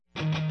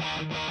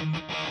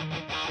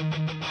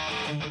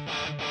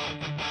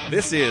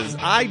This is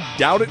I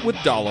Doubt It with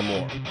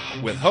Dollemore,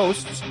 with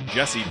hosts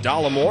Jesse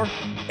Dollemore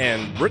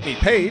and Brittany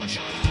Page,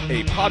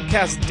 a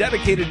podcast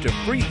dedicated to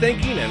free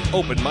thinking and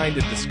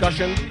open-minded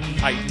discussion,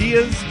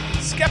 ideas,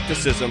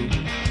 skepticism,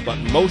 but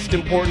most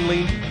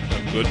importantly,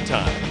 a good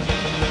time.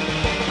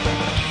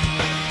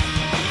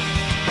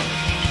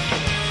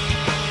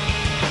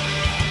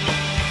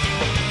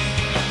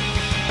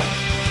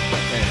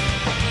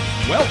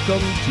 And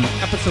welcome to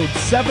episode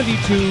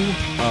 72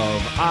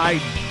 of I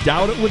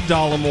Doubt It with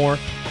Dollemore.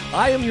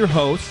 I am your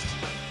host,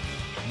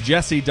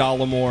 Jesse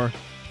Dollemore,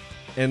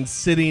 and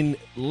sitting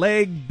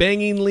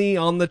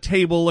leg-bangingly on the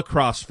table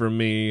across from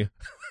me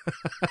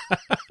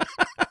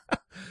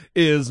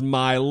is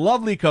my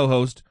lovely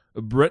co-host,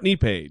 Brittany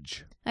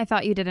Page. I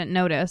thought you didn't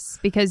notice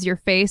because your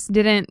face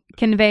didn't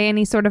convey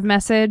any sort of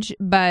message,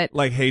 but...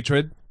 Like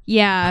hatred?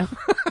 Yeah.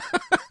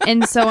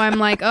 And so I'm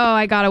like, oh,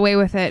 I got away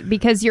with it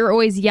because you're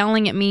always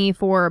yelling at me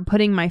for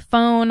putting my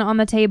phone on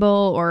the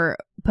table or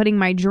putting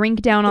my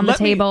drink down on the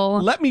table.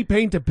 Let me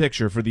paint a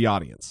picture for the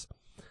audience.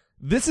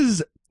 This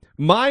is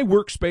my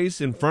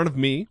workspace in front of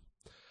me.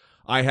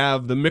 I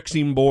have the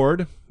mixing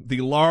board,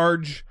 the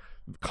large,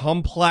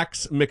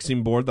 complex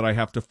mixing board that I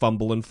have to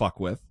fumble and fuck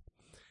with.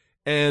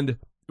 And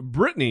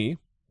Brittany,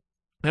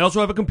 I also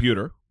have a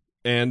computer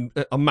and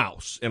a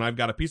mouse, and I've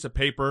got a piece of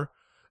paper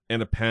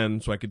and a pen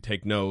so I could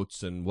take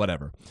notes and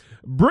whatever.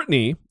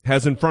 Brittany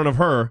has in front of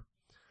her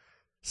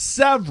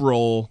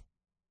several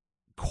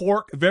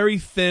very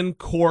thin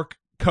cork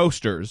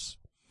coasters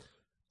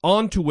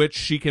onto which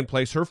she can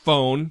place her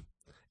phone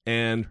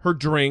and her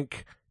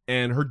drink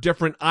and her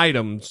different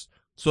items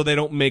so they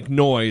don't make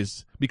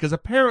noise, because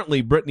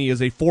apparently Brittany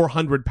is a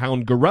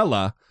 400-pound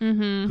gorilla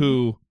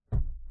who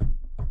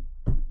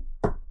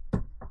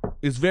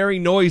is very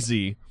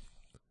noisy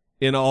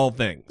in all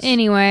things.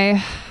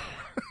 Anyway.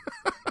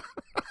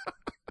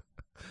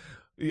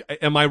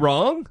 Am I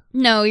wrong?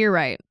 No, you're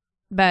right.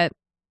 But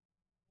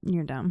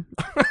you're dumb.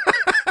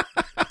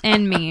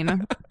 And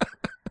mean.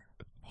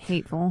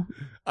 Hateful.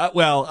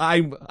 Well,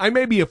 I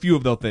may be a few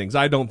of those things.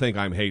 I don't think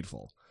I'm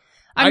hateful.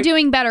 I'm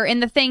doing better.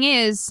 And the thing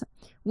is,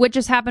 what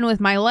just happened with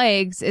my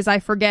legs is I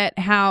forget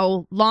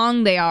how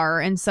long they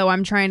are. And so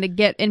I'm trying to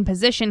get in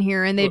position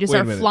here and they just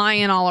are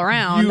flying all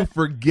around. You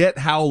forget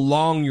how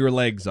long your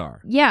legs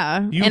are. Yeah.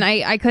 And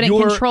I couldn't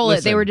control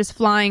it. They were just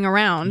flying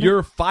around.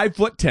 You're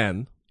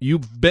 5'10".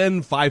 You've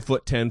been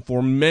 5'10"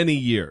 for many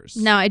years.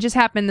 No, it just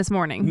happened this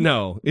morning.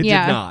 No, it did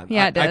not.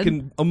 Yeah, it did. I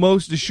can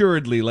most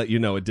assuredly let you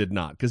know it did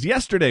not. Because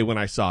yesterday when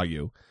I saw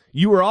you,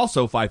 you were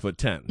also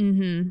 5'10".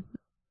 Mm-hmm.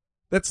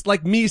 That's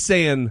like me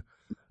saying,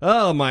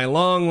 oh, my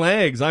long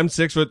legs, I'm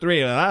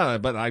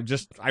 6'3", but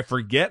I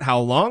forget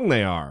how long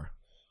they are.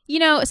 You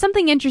know,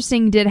 something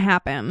interesting did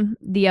happen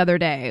the other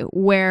day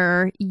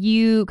where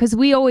because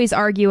we always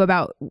argue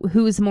about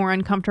who's more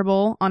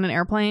uncomfortable on an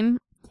airplane.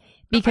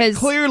 Because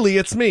clearly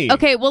it's me.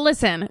 Okay, well,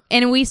 listen.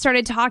 And we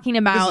started talking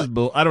about...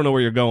 I don't know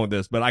where you're going with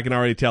this, but I can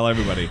already tell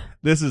everybody.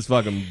 This is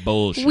fucking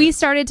bullshit. We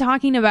started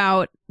talking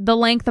about the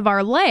length of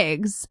our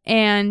legs.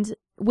 And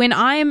when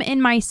I'm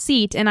in my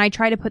seat and I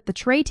try to put the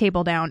tray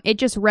table down, it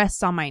just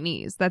rests on my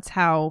knees. That's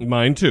how...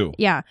 Mine too.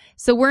 Yeah.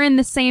 So we're in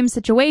the same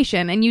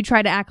situation. And you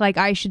try to act like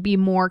I should be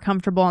more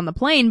comfortable on the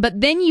plane.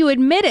 But then you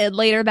admitted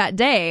later that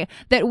day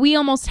that we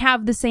almost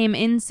have the same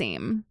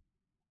inseam.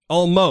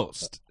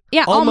 Almost.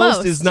 Yeah,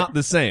 almost is not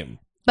the same.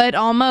 But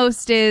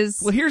almost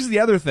is... Well, here's the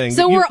other thing.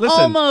 So we're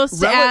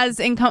almost as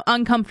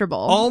uncomfortable.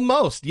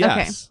 Almost, yes.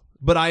 Okay.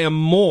 But I am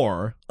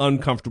more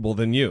uncomfortable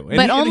than you.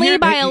 But only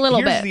by a little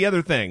bit. Here's the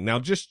other thing. Now,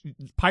 just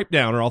pipe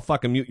down or I'll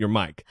fucking mute your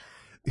mic.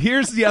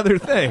 Here's the other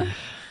thing.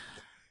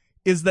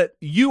 Is that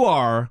you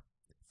are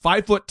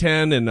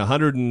 5'10" and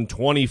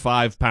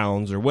 125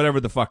 pounds or whatever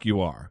the fuck you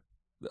are.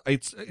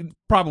 It's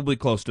probably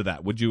close to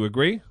that. Would you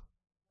agree?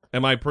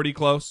 Am I pretty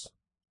close?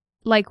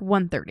 Like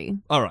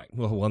 130. All right.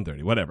 Well,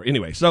 130, whatever.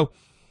 Anyway, so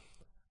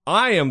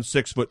I am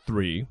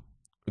 6'3",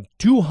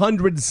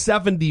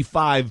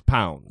 275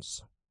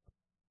 pounds.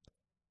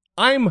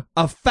 I'm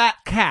a fat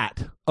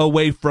cat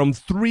away from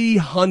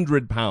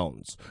 300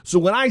 pounds. So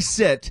when I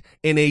sit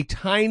in a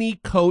tiny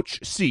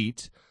coach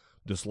seat,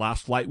 this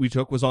last flight we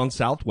took was on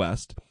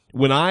Southwest.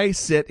 When I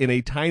sit in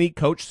a tiny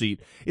coach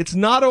seat, it's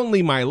not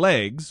only my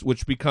legs,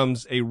 which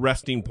becomes a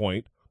resting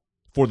point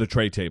for the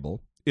tray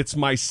table. It's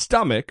my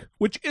stomach,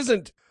 which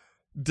isn't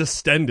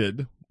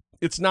distended.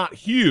 It's not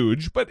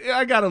huge, but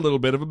I got a little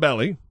bit of a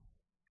belly.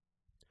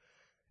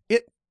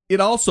 It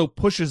also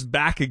pushes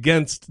back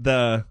against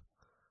the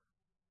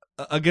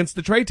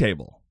tray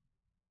table.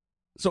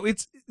 So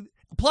it's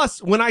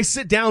plus when I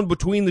sit down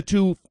between the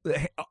two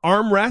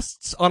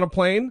armrests on a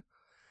plane,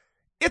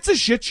 it's a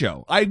shit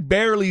show. I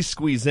barely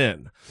squeeze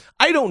in.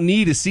 I don't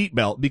need a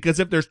seatbelt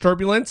because if there's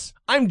turbulence,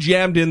 I'm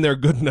jammed in there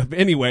good enough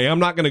anyway. I'm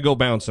not going to go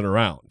bouncing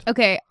around.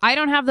 Okay, I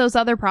don't have those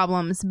other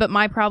problems, but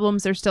my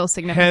problems are still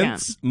significant.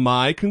 Hence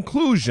my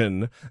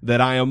conclusion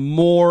that I am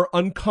more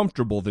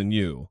uncomfortable than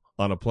you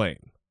on a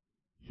plane.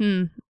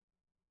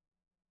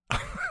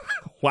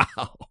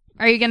 Wow.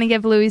 Are you going to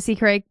give Louis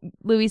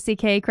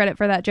C.K. credit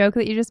for that joke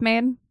that you just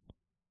made?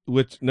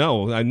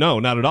 No,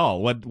 not at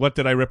all. What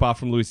did I rip off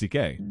from Louis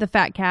C.K.? The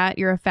fat cat.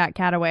 You're a fat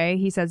cat away.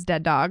 He says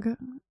dead dog.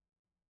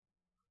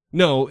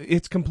 No,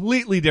 it's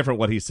completely different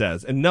what he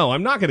says. And no,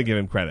 I'm not going to give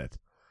him credit.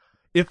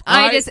 It's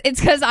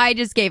because I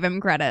just gave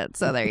him credit.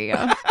 So there you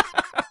go.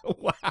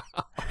 Wow.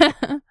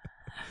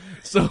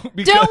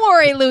 Don't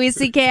worry, Louis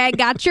C.K., I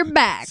got your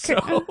back.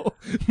 So,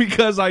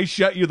 because I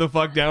shut you the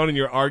fuck down in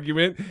your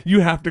argument, you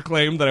have to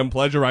claim that I'm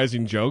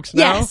plagiarizing jokes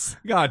now? Yes.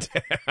 God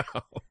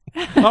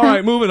damn. All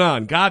right, moving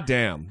on. God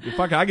damn.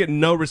 I get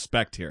no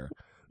respect here.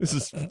 This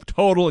is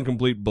total and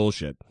complete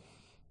bullshit.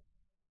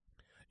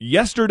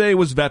 Yesterday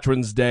was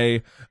Veterans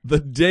Day. The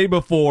day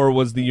before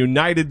was the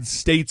United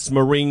States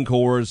Marine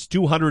Corps'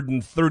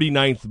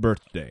 239th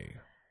birthday.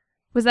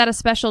 Was that a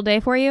special day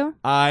for you?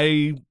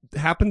 I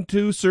happened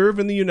to serve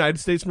in the United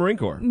States Marine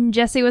Corps.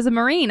 Jesse was a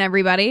Marine,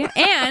 everybody.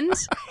 And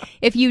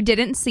if you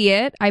didn't see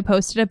it, I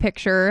posted a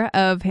picture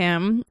of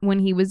him when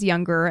he was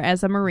younger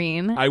as a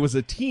Marine. I was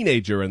a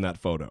teenager in that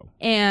photo.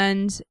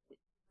 And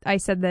I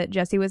said that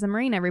Jesse was a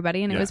Marine,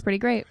 everybody, and it was pretty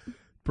great.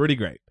 Pretty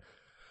great.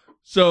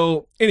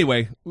 So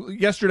anyway,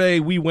 yesterday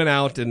we went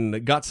out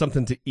and got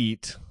something to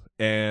eat.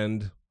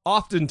 And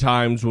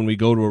oftentimes when we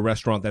go to a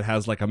restaurant that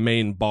has like a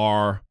main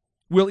bar,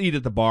 we'll eat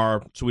at the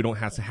bar so we don't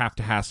have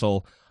to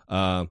hassle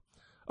a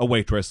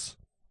waitress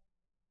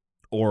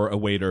or a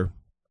waiter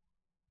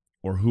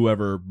or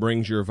whoever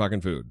brings your fucking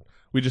food.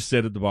 We just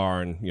sit at the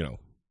bar and,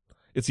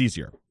 it's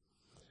easier.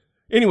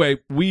 Anyway,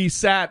 we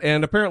sat,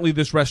 and apparently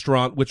this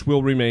restaurant, which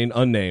will remain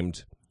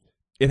unnamed,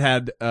 it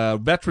had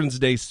Veterans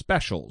Day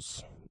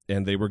specials,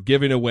 and they were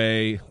giving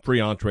away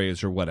free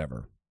entrees or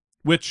whatever,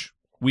 which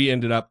we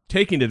ended up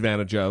taking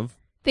advantage of.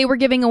 They were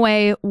giving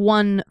away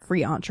one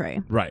free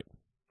entree. Right.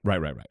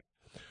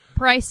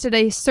 Priced at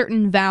a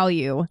certain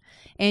value,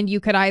 and you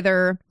could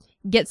either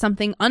get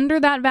something under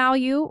that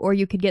value or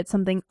you could get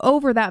something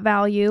over that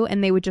value,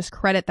 and they would just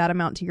credit that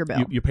amount to your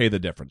bill. You pay the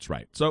difference,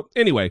 right? So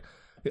anyway,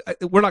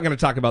 we're not going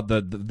to talk about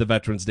the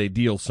Veterans Day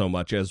deal so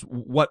much as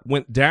what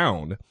went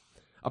down.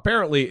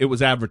 Apparently, it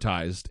was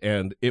advertised,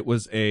 and it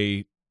was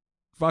a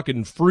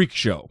fucking freak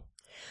show.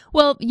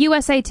 Well,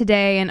 USA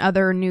Today and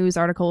other news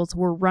articles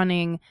were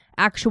running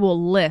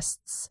actual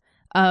lists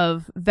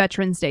of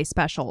Veterans Day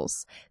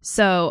specials.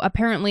 So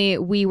apparently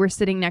we were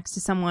sitting next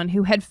to someone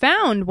who had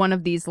found one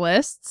of these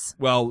lists.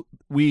 Well,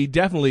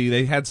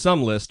 they had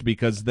some list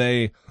because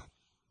they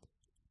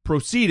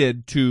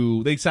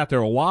sat there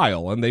a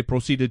while, and they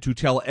proceeded to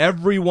tell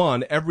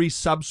every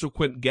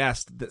subsequent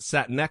guest that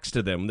sat next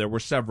to them, there were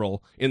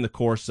several over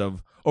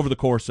the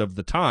course of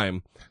the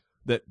time,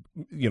 that,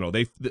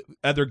 the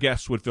other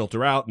guests would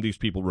filter out and these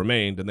people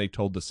remained, and they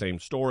told the same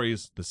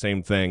stories, the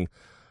same thing,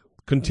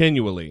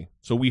 continually.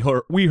 So we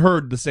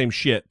heard the same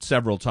shit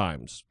several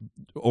times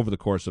over the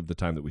course of the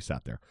time that we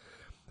sat there.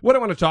 What I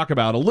want to talk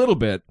about a little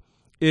bit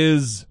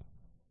is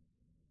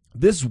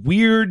this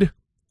weird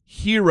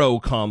hero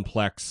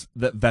complex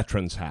that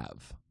veterans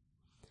have.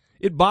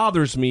 It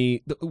bothers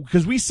me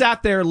because we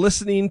sat there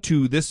listening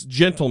to this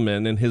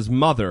gentleman and his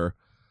mother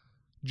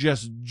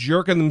just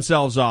jerking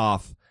themselves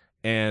off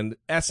and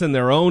S-ing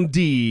their own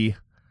D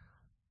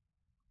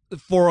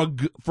for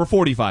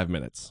 45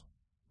 minutes.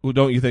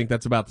 Don't you think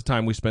that's about the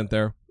time we spent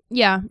there?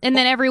 Yeah, and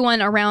then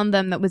everyone around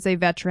them that was a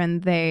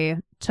veteran, they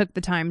took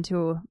the time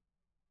to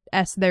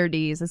S their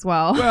Ds as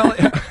well. Well,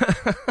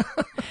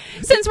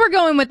 since we're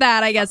going with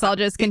that, I guess I'll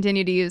just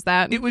continue to use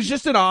that. It was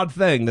just an odd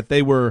thing that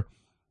they were...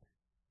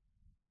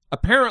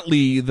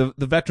 Apparently, the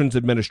Veterans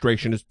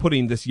Administration is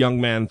putting this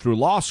young man through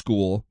law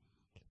school,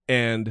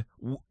 and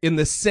in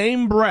the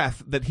same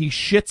breath that he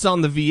shits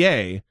on the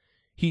VA,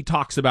 he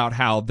talks about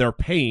how they're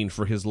paying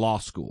for his law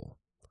school.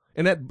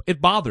 And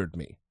it bothered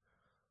me.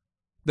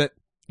 That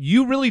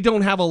you really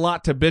don't have a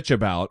lot to bitch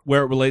about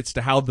where it relates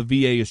to how the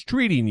VA is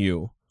treating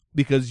you,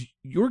 because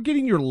you're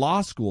getting your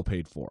law school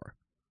paid for.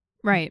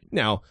 Right.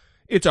 Now,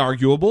 it's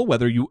arguable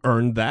whether you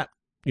earned that.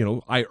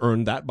 I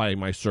earned that by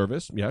my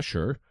service. Yeah,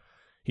 sure.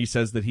 He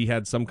says that he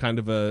had some kind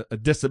of a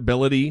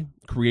disability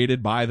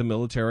created by the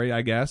military,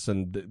 I guess,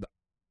 and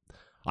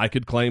I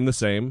could claim the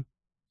same.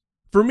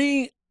 For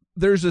me,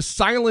 there's a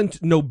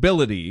silent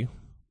nobility.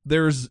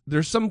 There's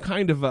some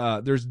kind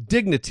of there's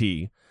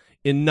dignity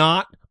in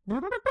not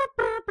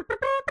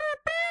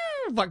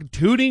fucking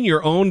tooting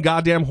your own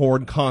goddamn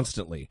horn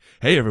constantly.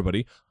 Hey,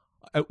 everybody.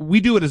 We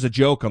do it as a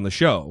joke on the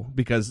show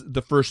because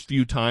the first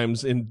few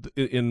times in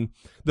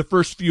the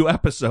first few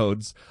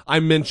episodes, I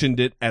mentioned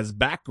it as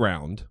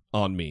background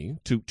on me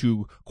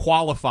to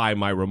qualify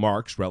my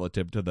remarks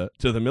relative to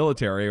the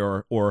military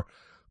or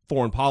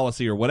foreign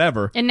policy or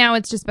whatever. And now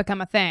it's just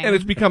become a thing. And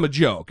it's become a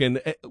joke. And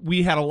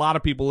we had a lot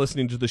of people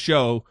listening to the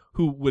show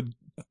who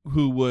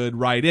would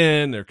write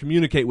in or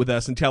communicate with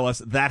us and tell us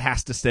that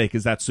has to stay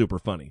because that's super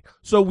funny.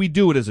 So we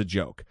do it as a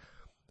joke.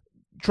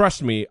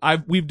 Trust me,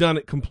 we've done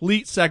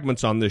complete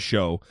segments on this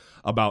show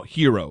about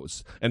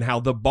heroes and how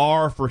the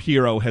bar for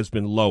hero has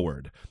been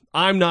lowered.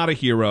 I'm not a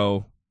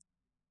hero.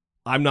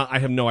 I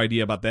have no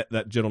idea about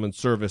that gentleman's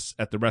service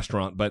at the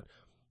restaurant, but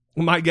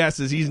my guess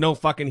is he's no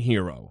fucking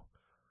hero.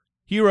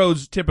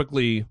 Heroes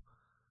typically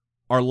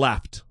are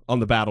left on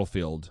the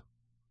battlefield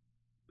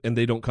and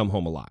they don't come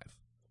home alive.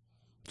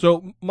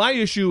 So my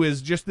issue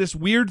is just this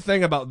weird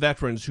thing about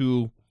veterans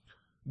who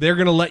they're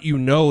going to let you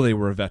know they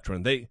were a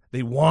veteran.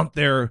 They want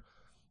their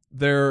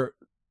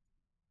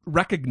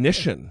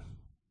recognition.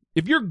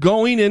 If you're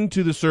going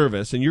into the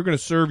service and you're going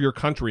to serve your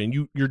country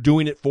and you're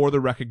doing it for the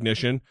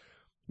recognition,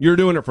 you're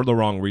doing it for the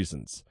wrong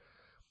reasons.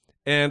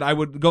 And I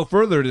would go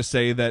further to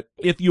say that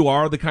if you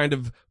are the kind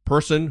of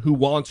person who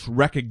wants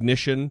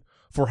recognition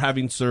for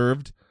having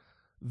served,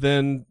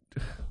 then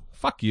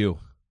fuck you.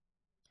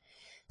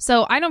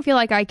 So I don't feel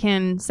like I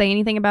can say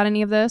anything about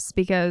any of this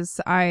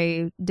because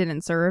I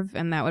didn't serve,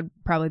 and that would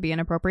probably be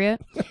inappropriate.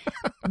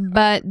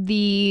 But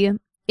the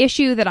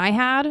issue that I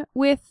had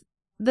with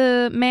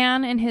the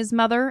man and his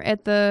mother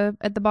at the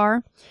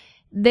bar,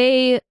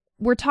 they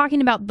were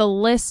talking about the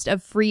list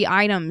of free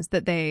items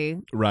that they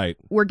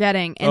were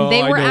getting, and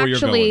they were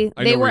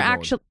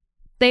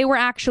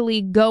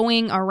actually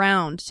going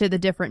around to the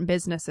different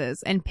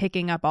businesses and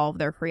picking up all of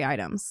their free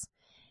items.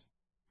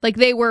 Like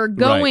they were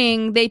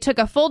going, they took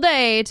a full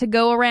day to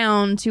go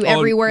around to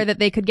everywhere that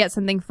they could get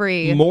something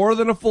free. More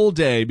than a full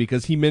day,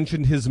 because he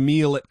mentioned his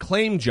meal at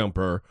Claim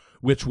Jumper,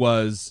 which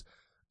was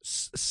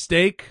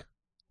steak.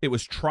 It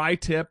was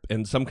tri-tip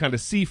and some kind of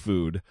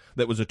seafood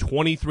that was a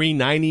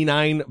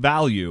 $23.99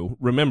 value.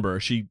 Remember,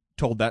 she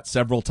told that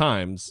several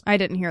times. I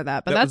didn't hear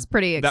that, but that's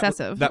pretty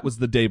excessive. That was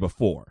the day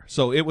before.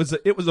 So it was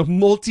a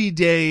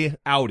multi-day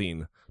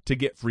outing to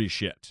get free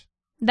shit.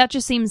 That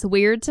just seems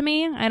weird to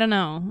me. I don't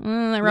know.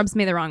 That rubs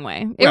me the wrong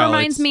way. It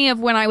reminds me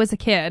of when I was a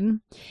kid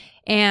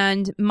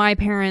and my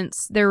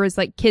parents, there was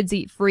like kids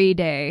eat free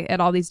day at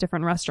all these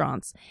different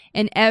restaurants.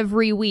 And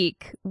every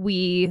week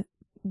we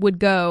would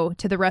go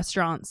to the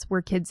restaurants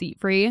where kids eat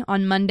free.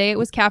 On Monday, it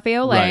was Cafe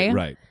Olé.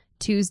 Right.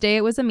 Tuesday,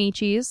 it was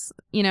Amici's.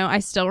 You know, I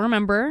still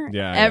remember.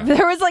 Yeah.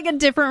 There was like a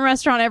different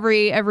restaurant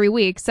every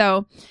week.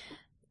 So,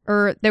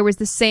 or there was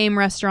the same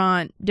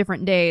restaurant,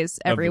 different days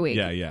every week.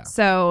 Yeah.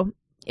 So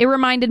it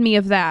reminded me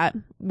of that,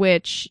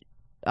 which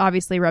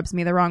obviously rubs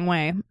me the wrong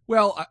way.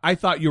 Well, I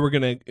thought you were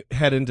going to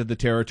head into the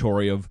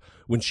territory of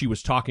when she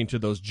was talking to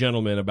those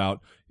gentlemen about,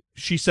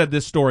 she said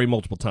this story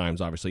multiple times.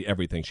 Obviously,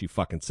 everything she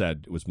fucking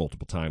said was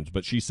multiple times.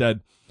 But she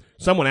said,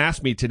 someone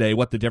asked me today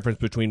what the difference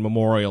between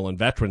Memorial and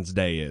Veterans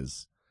Day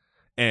is.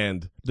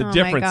 And the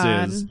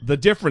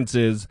difference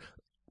is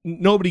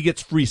nobody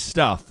gets free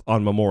stuff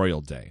on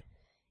Memorial Day.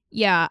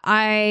 Yeah,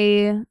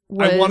 I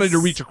wanted to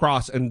reach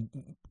across and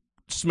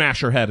smash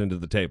her head into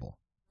the table.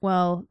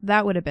 Well,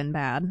 that would have been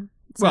bad.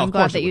 So I'm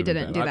glad that you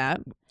didn't do that.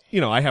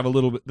 I have a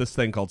little bit this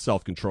thing called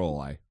self-control.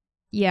 I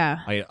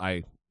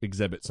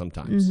exhibit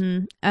sometimes.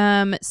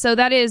 Mm-hmm. So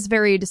that is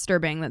very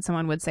disturbing that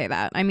someone would say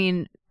that. I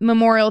mean,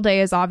 Memorial Day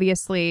is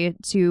obviously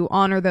to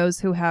honor those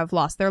who have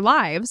lost their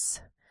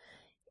lives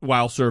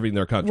while serving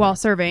their country.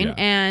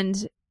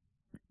 And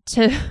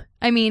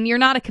you're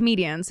not a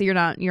comedian, so you're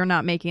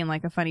not making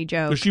like a funny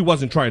joke. But she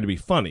wasn't trying to be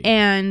funny.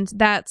 And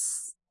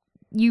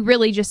you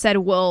really just said,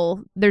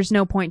 well, there's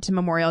no point to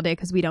Memorial Day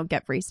because we don't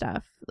get free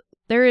stuff.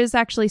 There is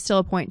actually still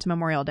a point to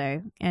Memorial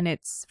Day, and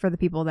it's for the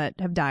people that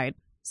have died.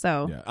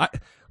 So, yeah,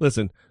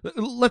 listen,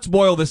 let's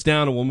boil this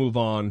down and we'll move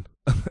on.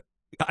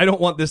 I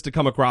don't want this to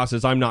come across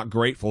as I'm not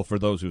grateful for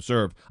those who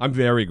served. I'm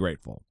very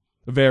grateful.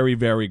 Very,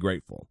 very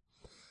grateful.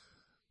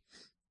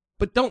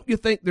 But don't you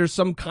think there's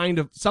some kind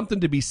of something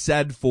to be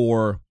said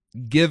for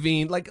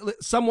giving, like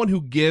someone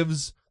who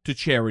gives to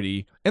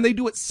charity and they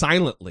do it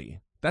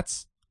silently?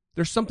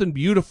 There's something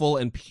beautiful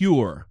and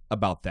pure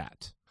about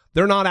that.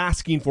 They're not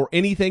asking for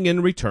anything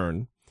in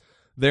return.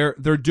 They're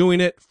doing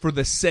it for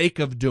the sake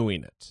of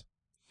doing it.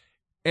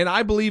 And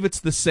I believe it's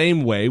the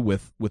same way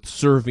with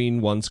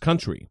serving one's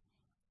country.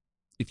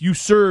 If you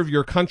serve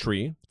your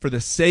country for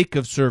the sake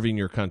of serving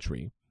your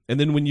country, and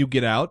then when you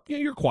get out,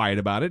 you're quiet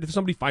about it. If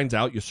somebody finds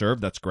out you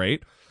served, that's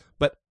great.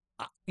 But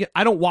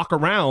I don't walk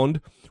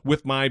around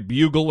with my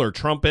bugle or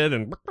trumpet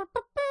and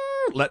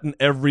letting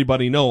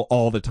everybody know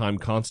all the time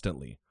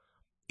constantly.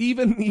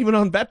 Even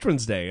on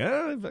Veterans Day,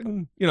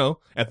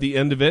 at the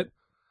end of it,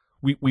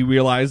 we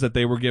realized that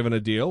they were given a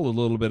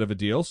little bit of a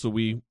deal. So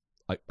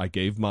I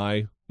gave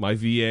my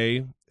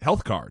VA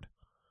health card.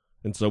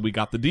 And so we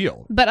got the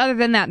deal. But other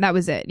than that, that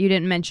was it. You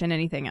didn't mention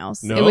anything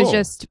else. No. It was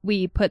just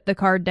we put the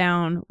card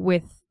down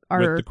with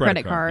our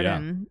credit card yeah.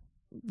 and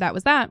that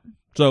was that.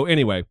 So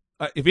anyway,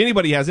 if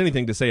anybody has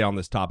anything to say on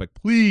this topic,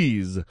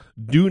 please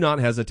do not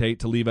hesitate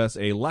to leave us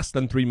a less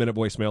than 3-minute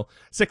voicemail,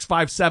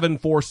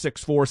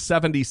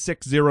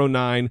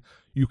 657-464-7609.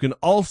 You can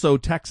also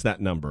text that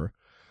number.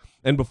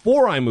 And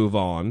before I move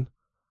on,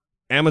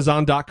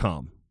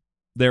 Amazon.com.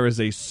 There is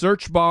a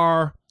search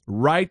bar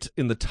right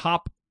in the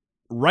top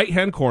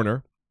right-hand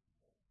corner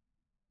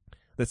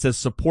that says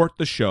support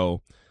the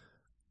show.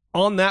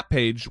 On that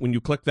page, when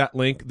you click that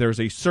link, there's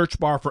a search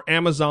bar for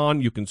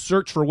Amazon. You can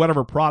search for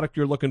whatever product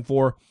you're looking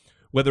for,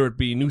 whether it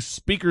be new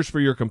speakers for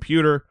your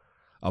computer,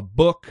 a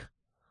book,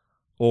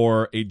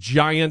 or a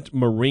giant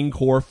Marine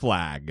Corps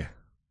flag.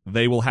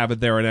 They will have it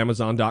there at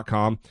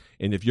Amazon.com.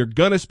 And if you're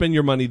going to spend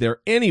your money there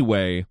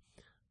anyway,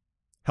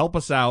 help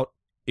us out.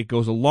 It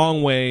goes a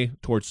long way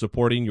towards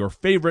supporting your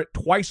favorite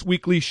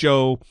twice-weekly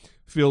show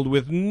filled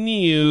with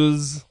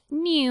news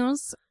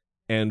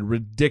and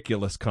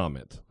ridiculous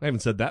comment. I haven't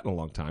said that in a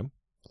long time.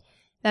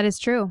 That is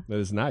true. That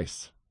is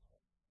nice.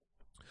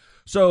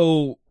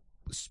 So,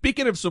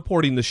 speaking of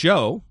supporting the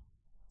show,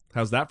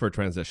 how's that for a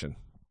transition?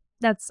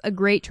 That's a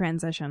great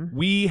transition.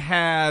 We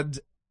had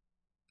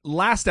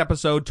last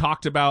episode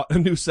talked about a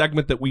new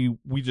segment that we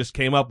just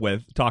came up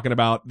with, talking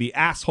about the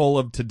asshole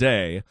of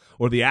today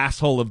or the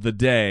asshole of the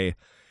day.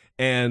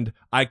 And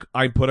I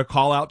put a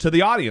call out to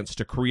the audience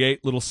to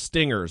create little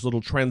stingers,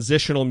 little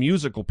transitional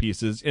musical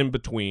pieces in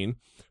between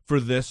for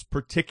this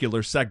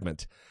particular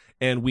segment.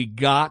 And we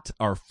got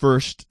our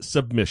first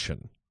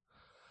submission.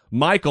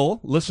 Michael,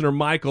 listener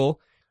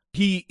Michael,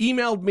 he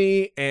emailed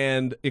me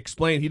and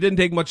explained he didn't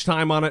take much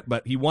time on it,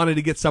 but he wanted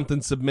to get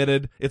something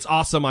submitted. It's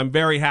awesome. I'm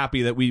very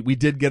happy that we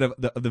did get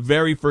the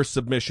very first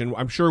submission.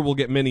 I'm sure we'll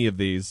get many of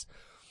these.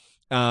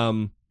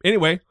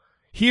 Anyway,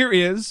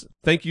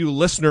 thank you,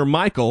 listener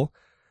Michael.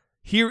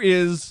 Here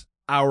is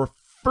our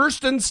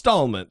first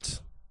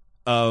installment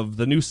of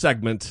the new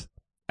segment,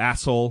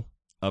 Asshole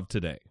of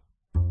Today.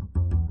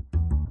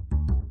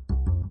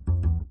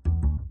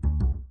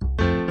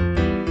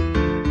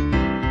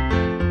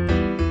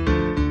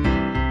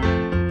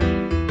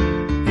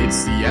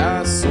 It's the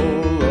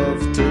asshole of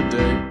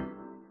today.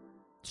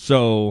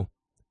 So,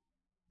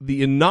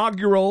 the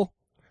inaugural,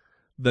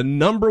 the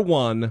number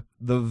one,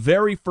 the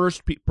very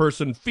first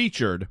person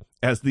featured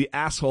as the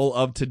asshole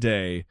of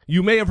today.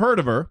 You may have heard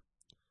of her.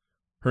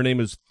 Her name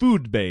is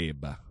Food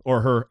Babe,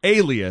 or her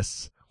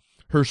alias,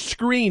 her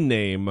screen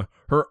name,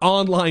 her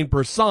online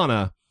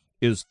persona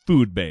is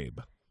Food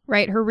Babe.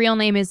 Right. Her real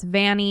name is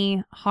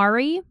Vani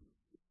Hari.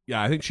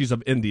 Yeah, I think she's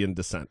of Indian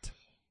descent.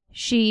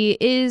 She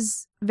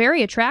is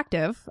very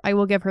attractive. I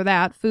will give her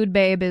that. Food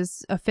Babe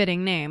is a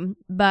fitting name,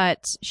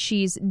 but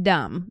she's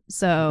dumb.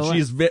 So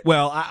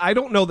I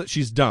don't know that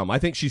she's dumb. I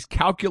think she's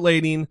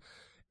calculating,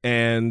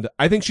 and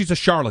I think she's a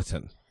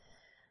charlatan.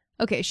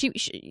 Okay,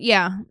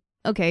 yeah.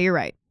 Okay, you're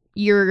right.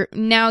 You're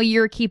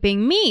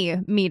keeping me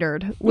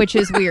metered, which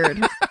is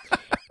weird.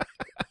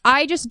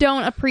 I just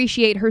don't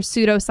appreciate her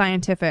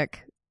pseudoscientific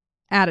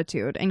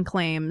attitude and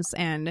claims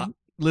and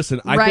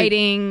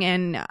writing,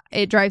 and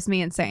it drives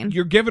me insane.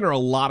 You're giving her a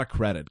lot of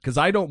credit, because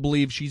I don't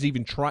believe she's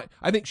even trying.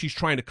 I think she's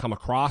trying to come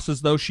across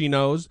as though she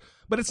knows,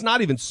 but it's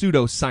not even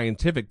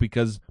pseudoscientific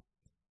because,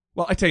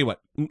 well, I tell you what,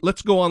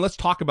 let's go on. Let's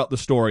talk about the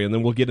story, and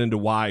then we'll get into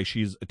why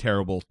she's a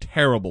terrible,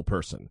 terrible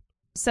person.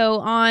 So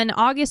on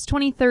August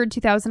 23rd,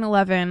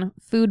 2011,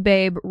 Food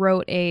Babe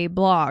wrote a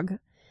blog,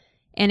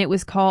 and it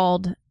was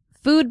called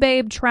Food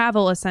Babe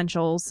Travel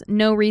Essentials,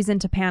 No Reason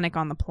to Panic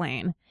on the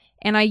Plane.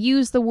 And I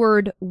use the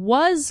word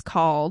was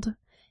called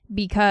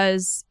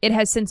because it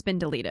has since been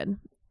deleted.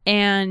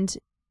 And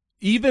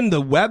even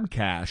the web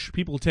cache,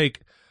 people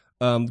take,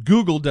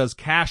 Google does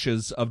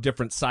caches of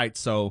different sites,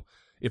 so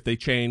if they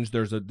change,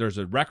 there's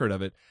a record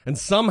of it. And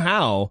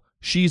somehow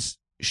she's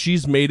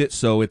made it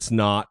so it's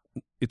not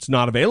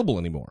available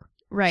anymore.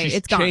 Right, She's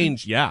it's gone.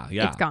 Changed, yeah.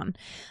 It's gone.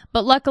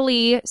 But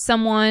luckily,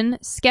 someone,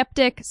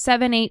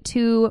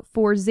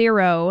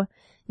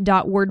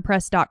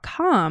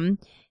 skeptic78240.wordpress.com,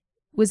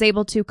 was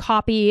able to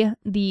copy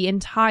the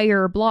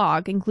entire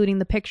blog, including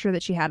the picture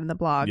that she had in the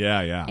blog.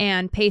 Yeah.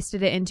 And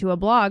pasted it into a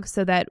blog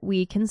so that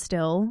we can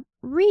still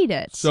read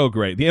it. So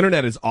great. The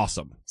internet is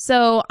awesome.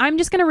 So I'm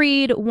just going to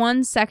read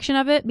one section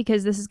of it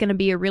because this is going to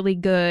be a really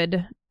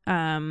good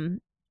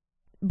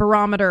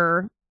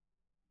barometer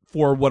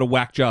for what a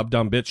whack job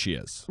dumb bitch she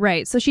is.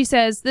 Right. So she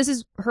says, this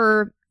is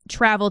her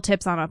travel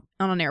tips on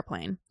an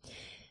airplane.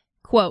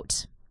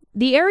 Quote,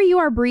 "The air you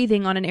are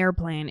breathing on an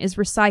airplane is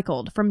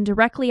recycled from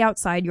directly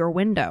outside your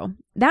window.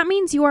 That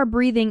means you are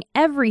breathing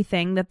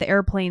everything that the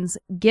airplanes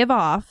give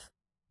off.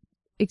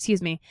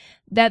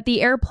 That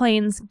the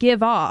airplanes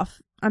gives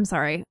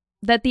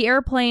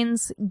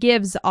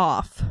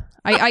off.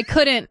 I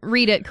couldn't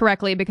read it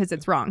correctly because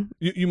it's wrong.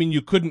 You mean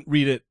you couldn't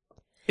read it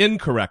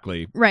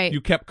incorrectly? Right.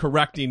 You kept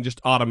correcting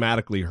just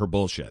automatically her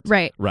bullshit.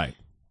 Right.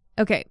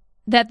 Okay.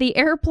 That the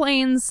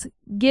airplanes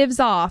gives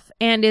off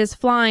and is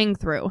flying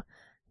through.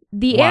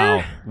 The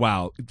air...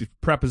 Wow.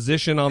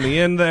 Preposition on the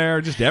end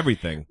there, just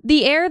everything.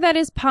 The air that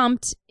is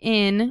pumped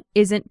in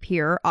isn't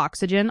pure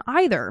oxygen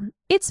either.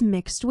 It's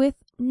mixed with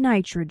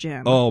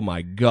nitrogen. Oh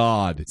my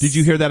God. Did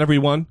you hear that,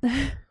 everyone?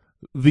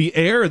 The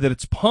air that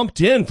it's pumped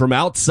in from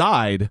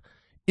outside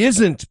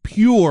isn't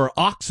pure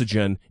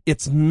oxygen.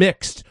 It's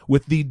mixed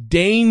with the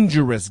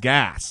dangerous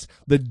gas,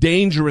 the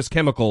dangerous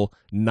chemical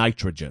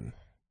nitrogen.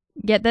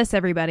 Get this,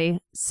 everybody.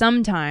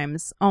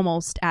 Sometimes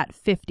almost at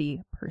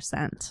 50%.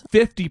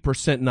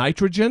 50%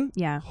 nitrogen?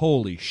 Yeah.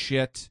 Holy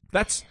shit.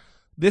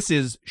 This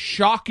is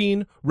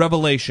shocking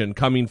revelation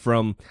coming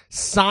from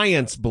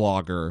science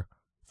blogger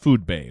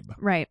Food Babe.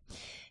 Right.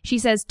 She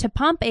says, to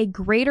pump a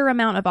greater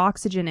amount of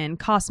oxygen in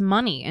costs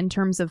money in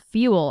terms of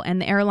fuel,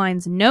 and the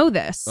airlines know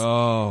this.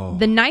 Oh.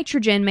 The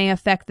nitrogen may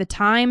affect the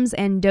times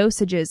and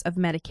dosages of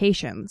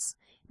medications.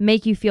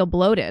 make you feel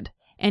bloated,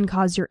 and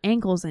cause your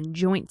ankles and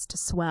joints to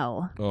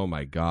swell. Oh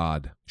my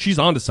God. She's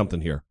on to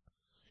something here.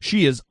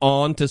 She is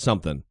on to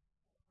something.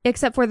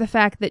 Except for the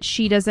fact that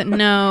she doesn't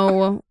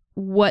know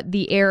what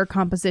the air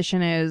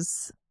composition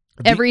is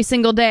every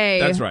single day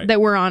That's right.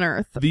 that we're on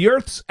Earth. The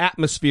Earth's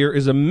atmosphere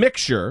is a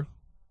mixture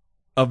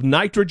of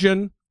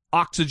nitrogen,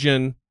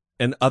 oxygen,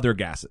 and other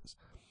gases.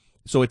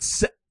 So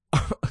it's...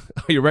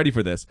 Are you ready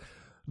for this?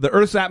 The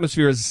Earth's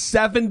atmosphere is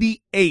 78%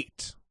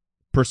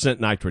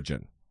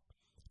 nitrogen,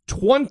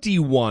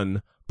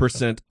 21%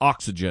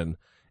 oxygen,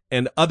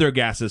 and other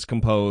gases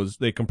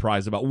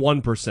comprise about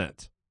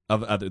 1%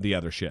 of the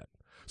other shit.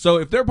 So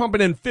if they're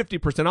pumping in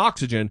 50%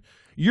 oxygen,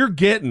 you're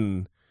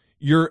getting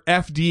your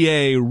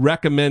FDA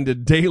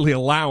recommended daily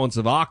allowance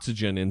of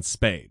oxygen in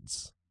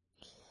spades.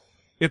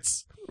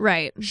 It's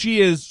right.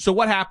 So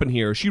what happened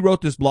here? She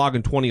wrote this blog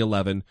in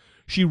 2011.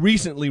 She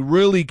recently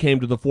really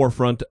came to the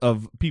forefront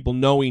of people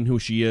knowing who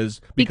she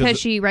is. Because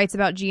she writes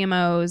about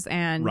GMOs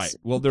and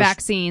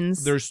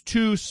vaccines. There's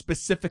two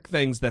specific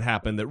things that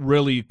happened that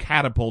really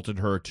catapulted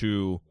her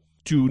to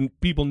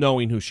people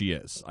knowing who she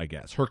is, I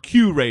guess. Her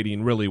Q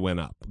rating really went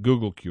up,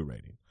 Google Q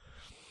rating.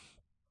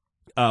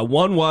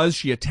 One was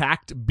she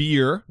attacked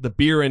the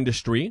beer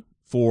industry,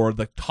 for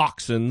the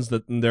toxins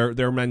that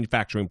their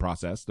manufacturing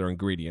process, their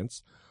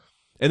ingredients.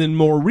 And then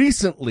more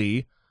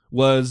recently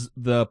was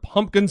the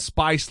pumpkin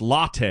spice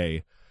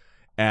latte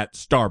at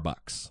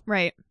Starbucks.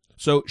 Right.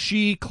 So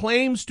she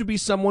claims to be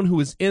someone who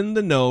is in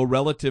the know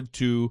relative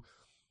to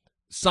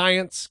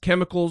science,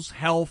 chemicals,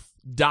 health,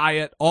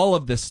 diet, all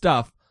of this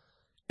stuff.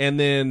 And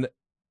then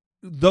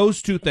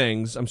those two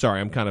things, I'm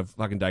sorry, I'm kind of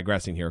fucking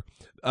digressing here.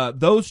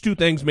 Those two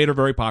things made her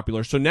very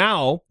popular. So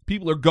now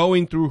people are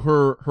going through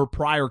her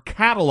prior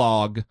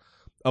catalog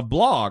of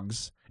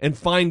blogs and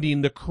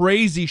finding the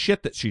crazy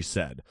shit that she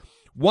said.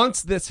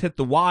 Once this hit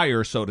the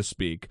wire, so to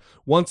speak,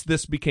 once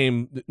this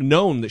became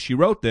known that she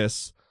wrote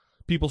this,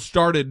 people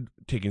started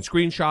taking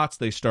screenshots,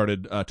 they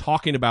started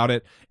talking about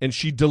it, and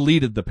she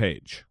deleted the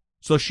page.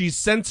 So she's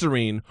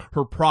censoring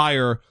her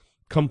prior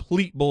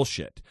complete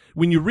bullshit.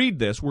 When you read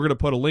this, we're going to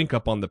put a link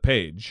up on the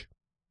page.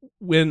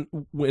 When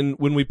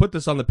we put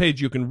this on the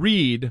page, you can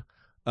read,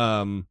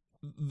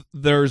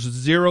 there's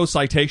zero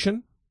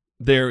citation.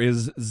 There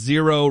is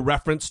zero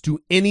reference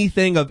to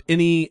anything of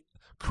any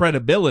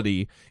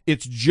credibility.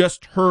 It's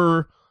just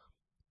her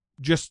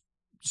just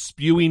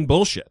spewing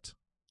bullshit,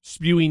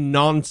 spewing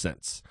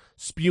nonsense,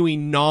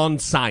 spewing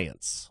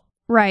non-science.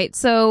 Right.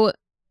 So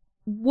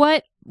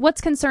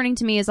what's concerning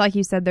to me is, like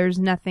you said, there's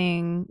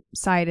nothing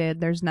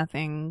cited, there's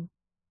nothing,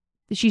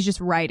 she's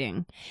just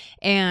writing.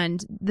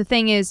 And the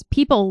thing is,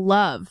 people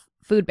love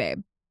Food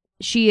Babe.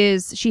 She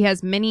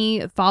has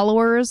many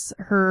followers.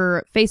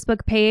 Her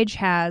Facebook page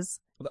has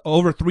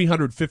over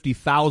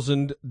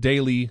 350,000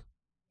 daily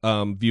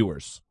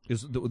viewers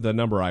is the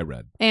number I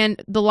read.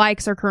 And the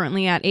likes are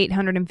currently at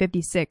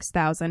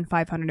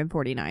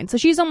 856,549. So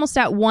she's almost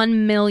at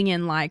 1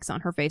 million likes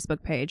on her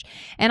Facebook page.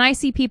 And I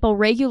see people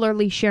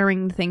regularly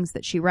sharing the things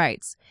that she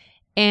writes.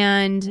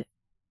 And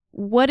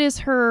what is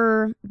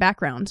her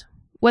background?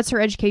 What's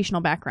her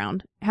educational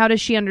background? How does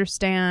she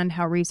understand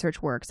how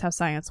research works, how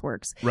science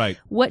works? Right.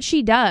 What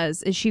she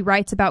does is she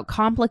writes about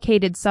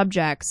complicated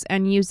subjects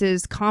and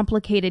uses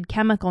complicated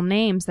chemical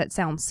names that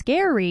sound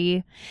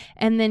scary.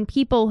 And then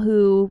people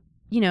who,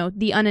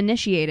 the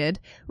uninitiated,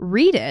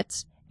 read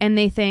it and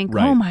they think,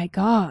 right. Oh my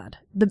God,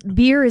 the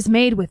beer is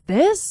made with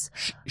this?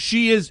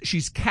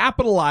 She's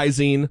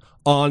capitalizing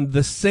on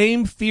the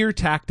same fear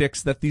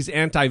tactics that these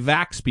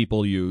anti-vax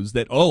people use,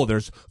 that,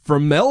 there's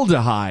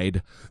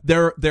formaldehyde.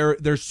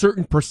 There's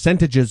certain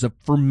percentages of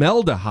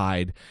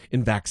formaldehyde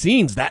in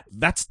vaccines.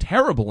 That's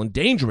terrible and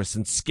dangerous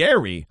and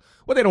scary.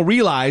 What they don't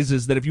realize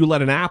is that if you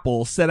let an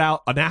apple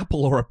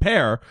or a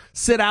pear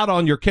sit out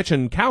on your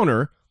kitchen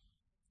counter,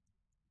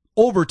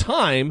 over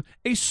time,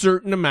 a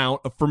certain amount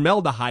of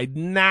formaldehyde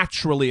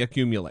naturally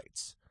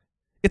accumulates.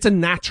 It's a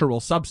natural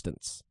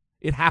substance.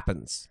 It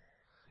happens.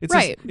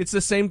 It's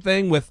the same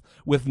thing with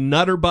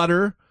Nutter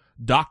Butter,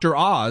 Dr.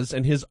 Oz,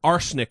 and his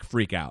arsenic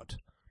freak out.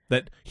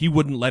 That he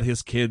wouldn't let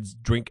his kids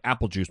drink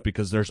apple juice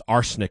because there's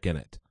arsenic in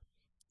it.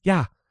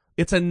 Yeah,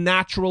 it's a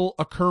natural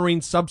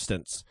occurring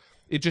substance.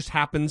 It just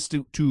happens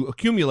to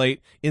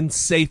accumulate in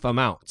safe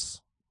amounts.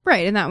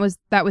 Right, and that was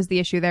the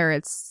issue there.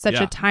 It's such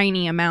a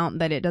tiny amount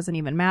that it doesn't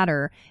even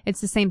matter.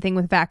 It's the same thing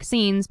with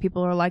vaccines.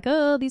 People are like,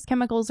 these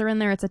chemicals are in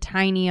there. It's a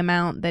tiny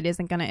amount that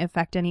isn't going to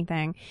affect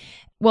anything.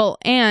 Well,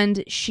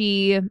 and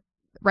she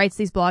writes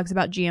these blogs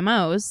about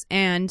GMOs,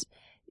 and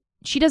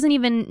she doesn't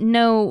even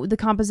know the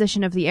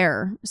composition of the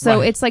air.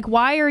 So It's like,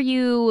 why are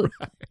you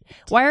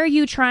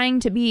trying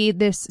to be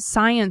this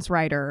science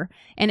writer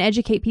and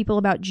educate people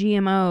about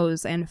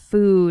GMOs and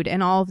food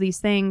and all of these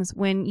things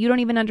when you don't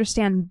even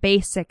understand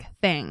basic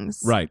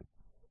things? Right.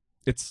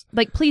 It's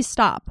like, please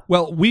stop.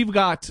 Well, we've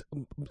got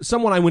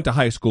someone I went to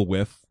high school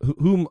with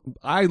whom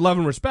I love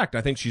and respect.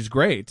 I think she's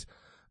great.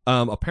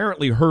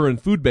 Apparently her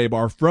and Food Babe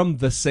are from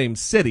the same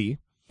city,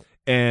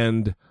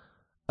 and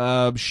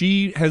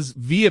she has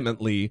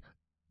vehemently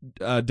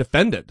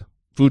defended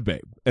Food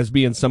Babe as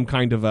being some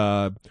kind of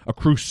a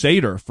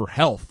crusader for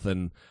health,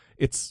 and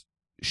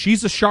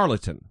she's a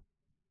charlatan.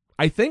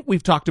 I think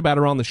we've talked about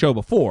her on the show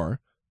before,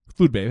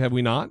 Food Babe, have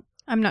we not?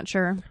 I'm not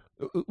sure.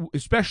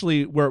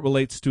 Especially where it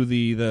relates to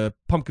the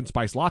pumpkin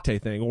spice latte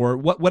thing, or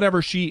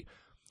whatever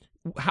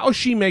how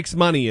she makes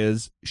money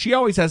is she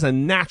always has a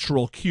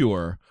natural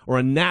cure or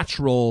a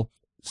natural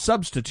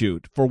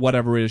substitute for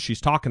whatever it is she's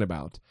talking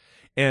about.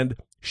 And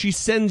she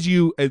sends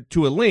you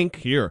to a link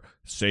here.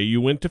 Say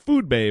you went to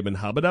Food Babe and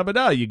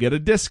hubba-dubba-da, you get a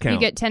discount. You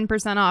get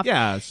 10% off.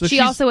 Yeah. So she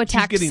also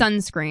attacked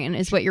sunscreen,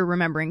 is what you're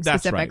remembering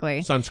specifically.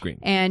 That's right, sunscreen.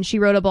 And she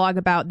wrote a blog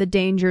about the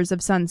dangers of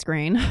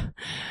sunscreen.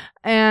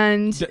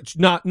 And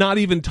not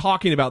even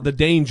talking about the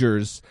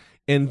dangers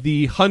and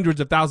the hundreds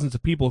of thousands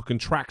of people who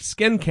contract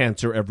skin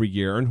cancer every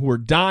year and who are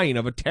dying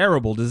of a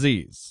terrible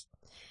disease.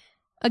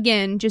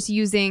 Again, just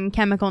using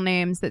chemical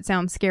names that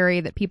sound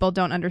scary that people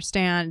don't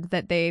understand,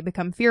 that they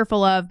become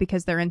fearful of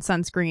because they're in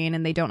sunscreen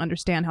and they don't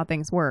understand how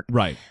things work.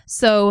 Right.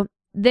 So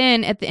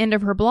then at the end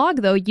of her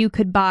blog, though, you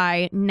could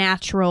buy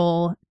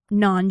natural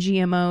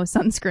non-GMO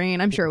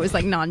sunscreen. I'm sure it was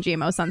like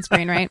non-GMO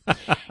sunscreen, right?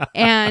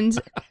 And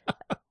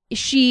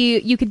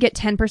you could get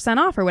 10%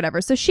 off or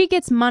whatever. So she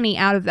gets money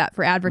out of that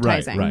for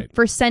advertising, right.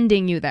 for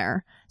sending you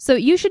there. So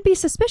you should be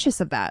suspicious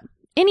of that.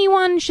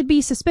 Anyone should be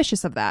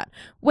suspicious of that.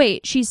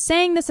 Wait, she's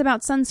saying this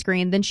about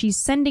sunscreen, then she's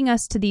sending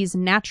us to these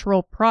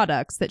natural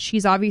products that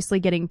she's obviously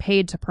getting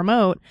paid to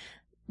promote.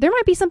 There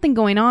might be something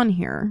going on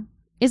here.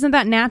 Isn't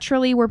that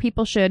naturally where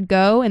people should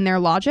go in their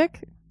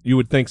logic? You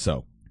would think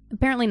so.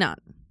 Apparently not.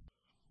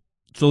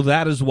 So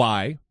that is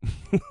why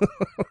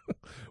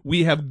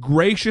we have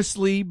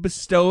graciously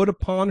bestowed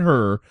upon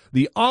her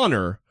the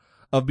honor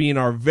of being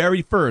our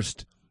very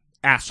first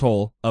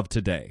asshole of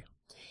today.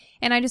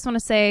 And I just want to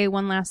say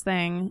one last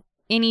thing.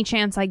 Any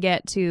chance I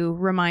get to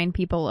remind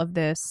people of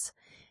this,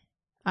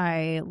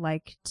 I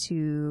like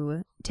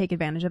to take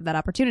advantage of that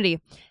opportunity.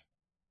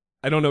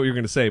 I don't know what you're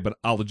going to say, but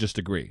I'll just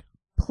agree.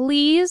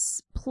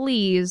 Please,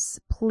 please,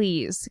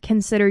 please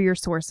consider your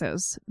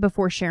sources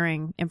before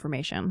sharing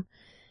information.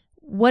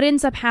 What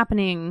ends up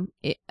happening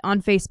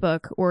on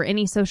Facebook or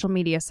any social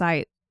media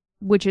site,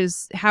 which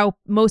is how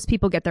most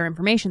people get their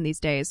information these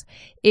days,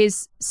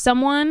 is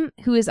someone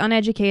who is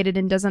uneducated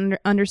and doesn't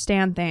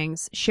understand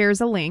things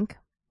shares a link.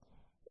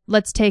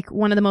 Let's take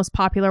one of the most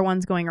popular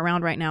ones going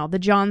around right now, the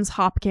Johns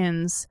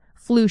Hopkins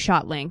flu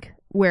shot link,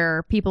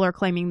 where people are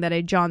claiming that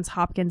a Johns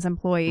Hopkins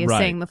employee is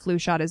saying the flu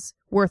shot is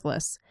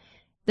worthless.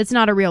 That's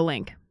not a real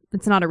link.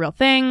 It's not a real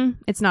thing.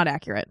 It's not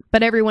accurate.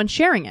 But everyone's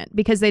sharing it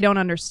because they don't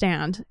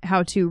understand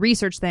how to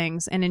research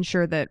things and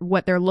ensure that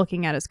what they're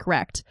looking at is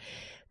correct.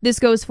 This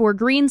goes for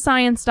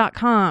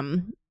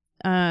greenscience.com.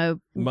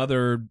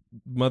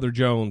 Mother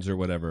Jones or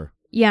whatever.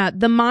 Yeah,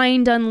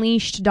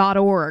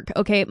 themindunleashed.org.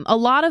 Okay, a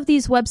lot of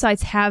these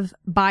websites have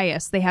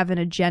bias. They have an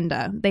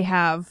agenda. They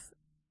have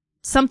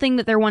something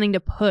that they're wanting to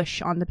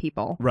push on the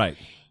people. Right.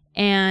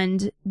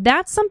 And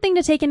that's something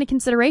to take into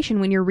consideration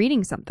when you're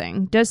reading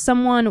something. Does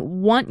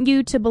someone want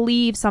you to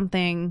believe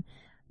something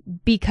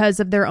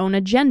because of their own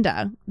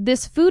agenda?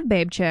 This Food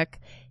Babe chick,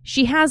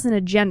 she has an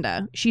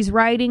agenda. She's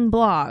writing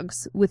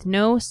blogs with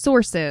no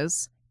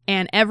sources,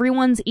 and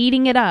everyone's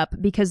eating it up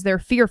because they're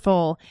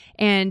fearful,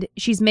 and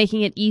she's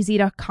making it easy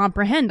to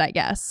comprehend, I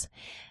guess.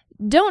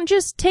 Don't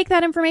just take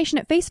that information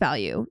at face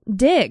value.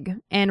 Dig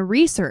and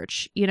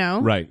research, you know?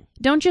 Right.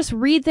 Don't just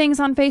read things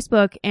on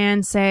Facebook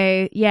and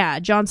say, yeah,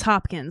 Johns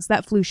Hopkins,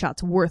 that flu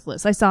shot's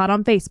worthless. I saw it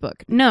on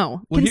Facebook.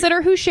 No.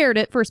 Consider who shared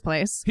it first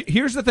place.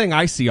 Here's the thing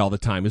I see all the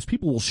time is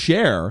people will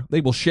share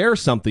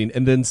something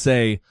and then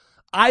say,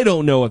 I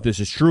don't know if this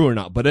is true or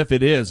not, but if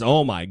it is,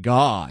 oh my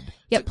God.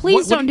 Yeah,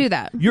 please don't do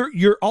that.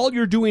 All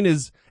you're doing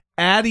is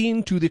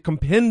adding to the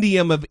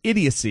compendium of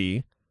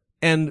idiocy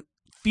and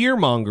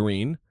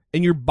fear-mongering,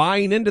 and you're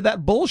buying into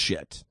that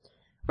bullshit.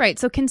 Right,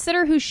 so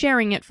consider who's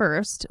sharing it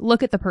first.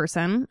 Look at the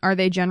person. Are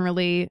they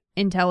generally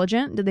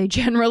intelligent? Do they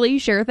generally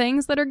share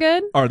things that are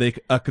good? Are they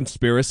a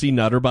conspiracy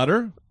nutter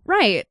butter?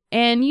 Right,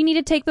 and you need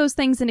to take those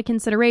things into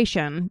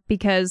consideration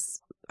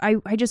because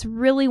I just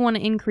really want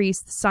to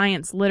increase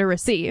science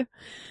literacy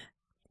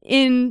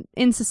in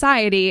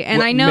society,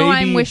 and I know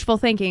I'm wishful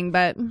thinking,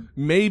 but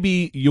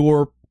maybe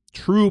your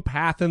true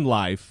path in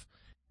life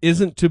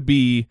isn't to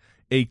be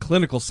a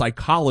clinical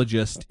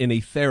psychologist in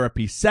a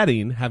therapy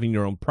setting, having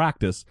your own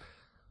practice.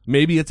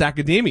 Maybe it's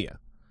academia.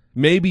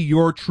 Maybe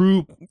your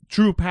true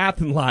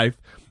path in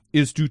life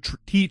is to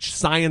teach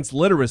science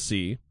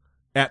literacy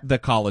at the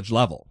college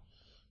level.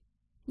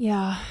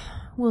 Yeah,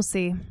 we'll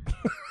see.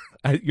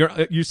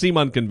 You seem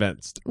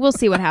unconvinced. We'll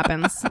see what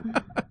happens.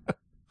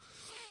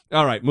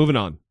 All right, moving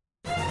on.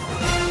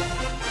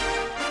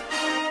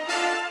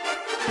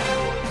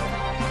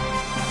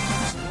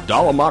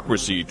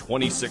 Dollemocracy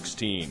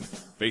 2016.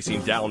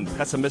 Facing down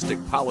pessimistic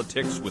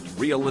politics with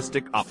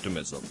realistic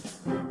optimism.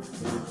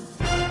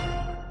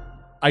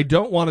 I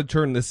don't want to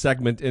turn this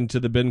segment into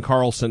the Ben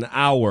Carlson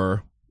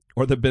Hour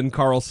or the Ben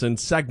Carlson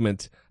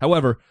segment.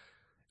 However,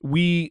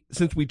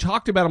 since we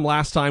talked about him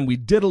last time, we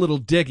did a little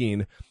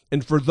digging.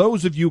 And for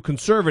those of you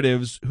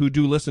conservatives who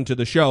do listen to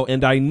the show,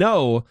 and I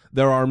know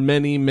there are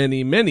many,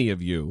 many, many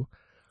of you,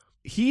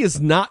 he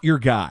is not your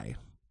guy.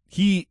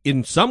 He,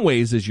 in some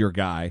ways, is your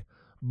guy,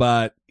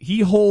 but he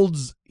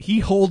holds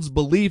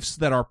beliefs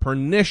that are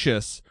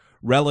pernicious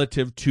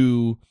relative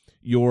to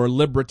your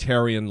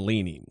libertarian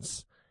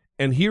leanings.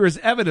 And here is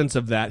evidence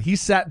of that. He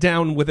sat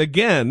down with,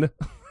 again,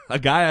 a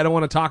guy I don't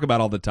want to talk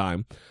about all the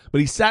time,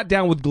 but he sat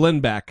down with Glenn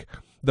Beck.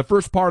 The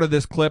first part of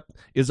this clip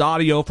is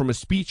audio from a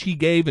speech he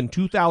gave in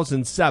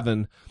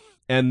 2007,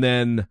 and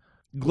then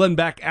Glenn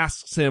Beck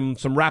asks him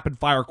some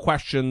rapid-fire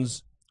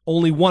questions,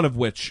 only one of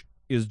which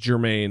is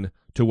germane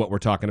to what we're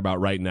talking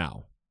about right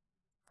now.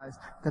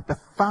 That the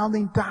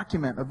founding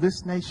document of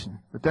this nation,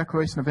 the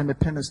Declaration of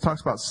Independence,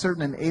 talks about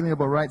certain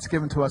inalienable rights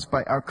given to us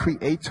by our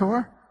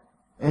Creator,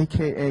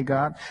 a.k.a.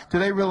 God. Do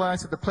they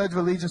realize that the Pledge of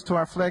Allegiance to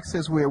our flag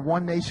says we are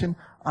one nation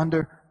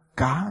under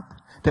God?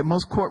 That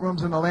most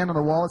courtrooms in the land on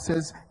the wall, it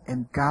says,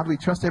 in God we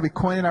trust. Every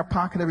coin in our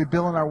pocket, every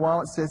bill in our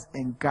wallet says,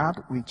 in God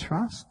we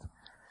trust.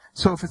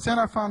 So if it's in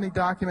our founding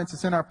documents,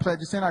 it's in our pledge,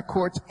 it's in our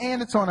courts,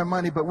 and it's on our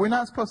money, but we're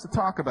not supposed to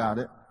talk about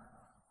it,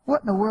 what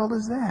in the world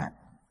is that?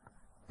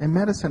 In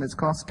medicine, it's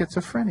called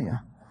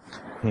schizophrenia.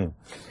 We're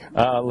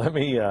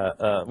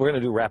going to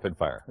do rapid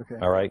fire. Okay.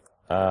 All right.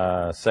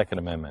 Second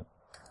Amendment.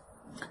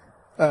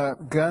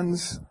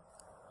 Guns,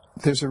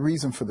 there's a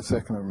reason for the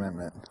Second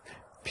Amendment.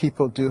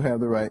 People do have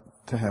the right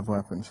to have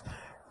weapons.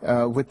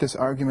 With this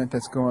argument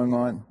that's going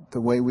on, the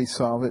way we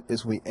solve it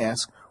is we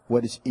ask,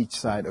 what is each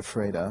side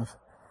afraid of?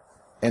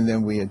 And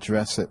then we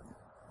address it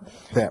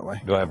that way.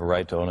 Do I have a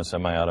right to own a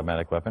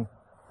semi-automatic weapon?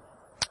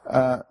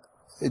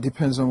 It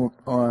depends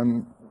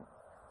on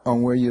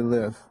where you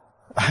live.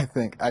 I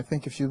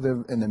think if you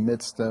live in the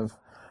midst of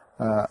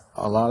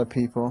a lot of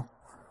people,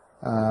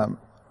 and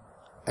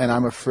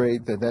I'm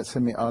afraid that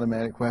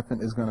semi-automatic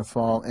weapon is going to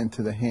fall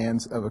into the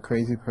hands of a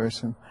crazy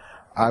person,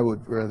 I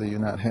would rather you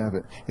not have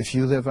it. If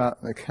you live out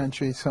in the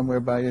country somewhere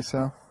by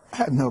yourself, I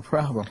have no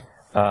problem.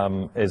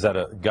 Is that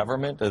a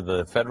government,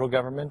 the federal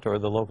government, or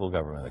the local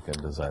government that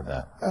can decide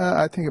that?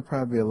 I think it'd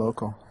probably be a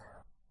local.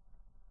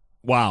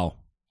 Wow.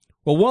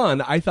 Well,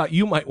 one, I thought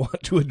you might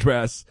want to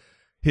address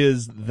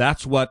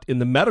that's what in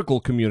the medical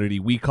community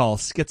we call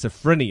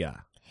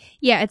schizophrenia.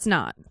 Yeah, it's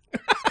not.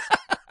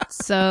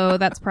 So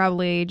that's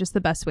probably just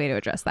the best way to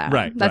address that.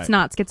 Right. That's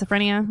not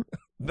schizophrenia.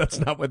 That's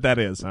not what that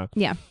is, huh?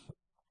 Yeah.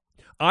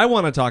 I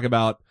want to talk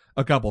about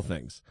a couple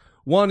things.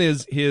 One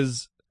is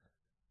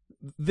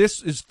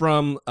this is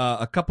from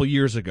a couple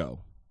years ago,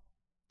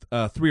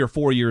 3 or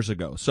 4 years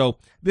ago. So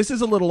this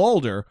is a little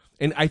older,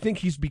 and I think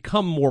he's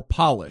become more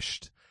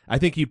polished. I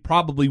think he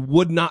probably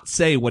would not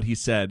say what he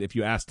said if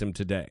you asked him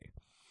today.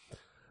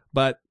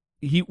 But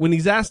when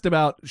he's asked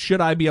about,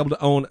 should I be able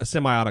to own a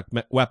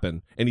semi-automatic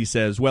weapon? And he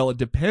says, well, it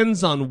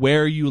depends on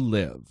where you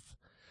live.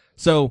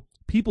 So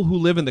people who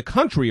live in the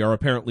country are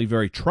apparently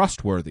very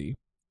trustworthy,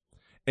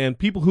 and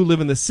people who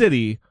live in the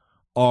city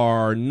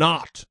are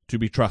not to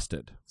be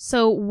trusted.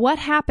 So what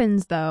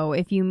happens, though,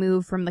 if you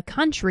move from the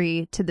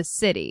country to the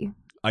city?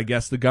 I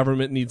guess the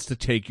government needs to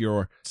take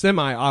your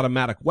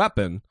semi-automatic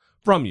weapon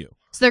from you.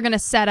 So they're going to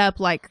set up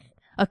like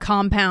a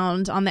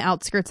compound on the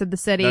outskirts of the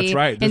city. That's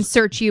right. And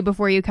search you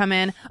before you come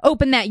in.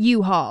 Open that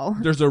U-Haul.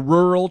 There's a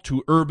rural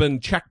to urban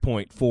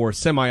checkpoint for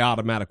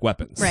semi-automatic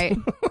weapons. Right.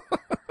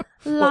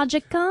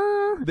 Logical.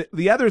 Well,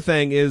 the other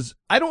thing is,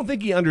 I don't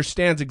think he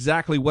understands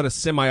exactly what a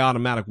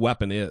semi-automatic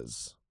weapon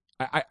is.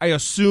 I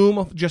assume,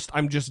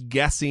 I'm just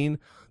guessing,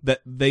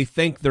 that they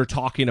think they're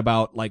talking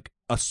about like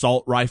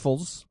assault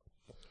rifles.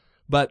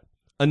 But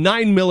a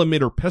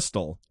 9mm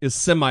pistol is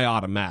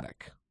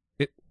semi-automatic.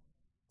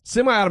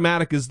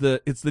 Semi-automatic is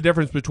it's the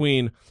difference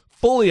between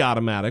fully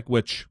automatic,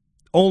 which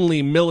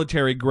only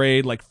military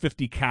grade like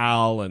 50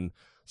 cal and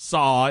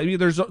saw. I mean,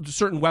 there's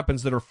certain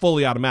weapons that are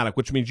fully automatic,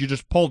 which means you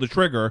just pull the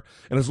trigger,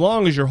 and as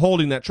long as you're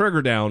holding that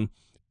trigger down,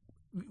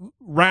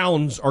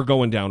 rounds are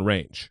going down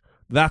range.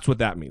 That's what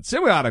that means.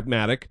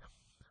 Semi-automatic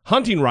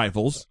hunting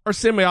rifles are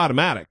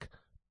semi-automatic.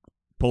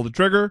 Pull the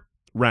trigger,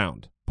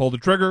 round. Pull the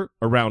trigger,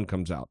 a round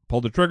comes out.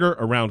 Pull the trigger,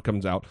 a round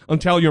comes out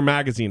until your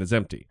magazine is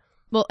empty.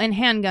 Well, and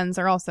handguns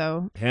are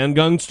also.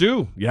 Handguns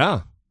too,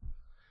 yeah.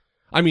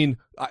 I mean,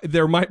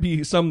 there might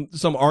be some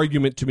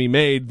argument to be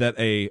made that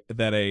a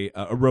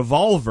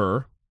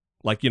revolver,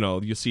 like,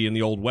 you see in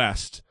the Old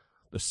West,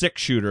 the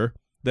 6-shooter,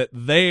 that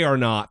they are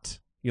not.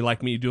 You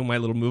like me doing my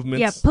little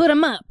movements? Yeah, put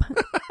them up.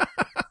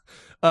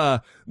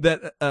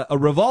 That a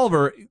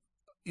revolver,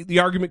 the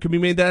argument could be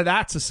made that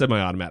that's a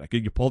semi-automatic.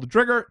 You pull the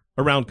trigger,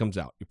 a round comes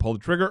out. You pull the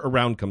trigger, a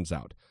round comes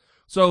out.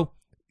 So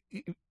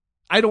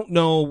I don't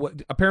know.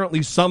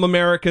 Apparently, some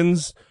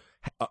Americans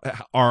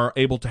are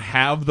able to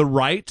have the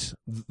right.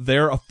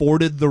 They're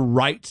afforded the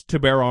right to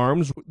bear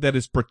arms that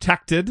is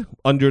protected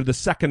under the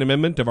Second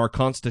Amendment of our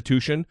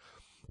Constitution.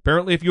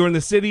 Apparently, if you're in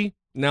the city,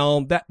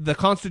 now that the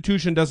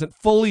Constitution doesn't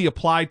fully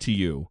apply to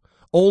you.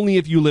 Only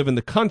if you live in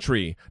the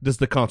country does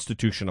the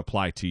Constitution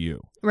apply to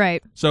you.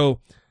 Right. So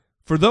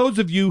for those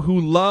of you who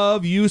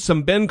love you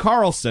some Ben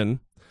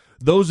Carlson,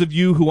 Those of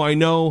you who I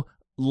know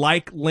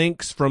like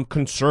links from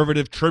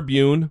Conservative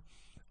Tribune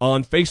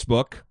on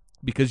Facebook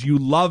because you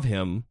love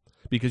him,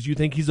 because you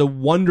think he's a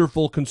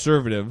wonderful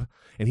conservative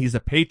and he's a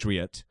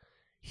patriot,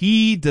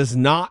 he does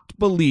not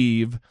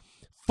believe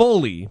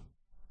fully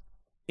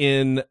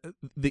in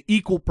the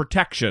equal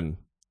protection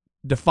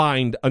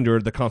defined under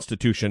the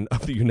Constitution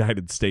of the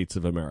United States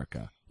of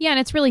America. Yeah, and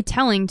it's really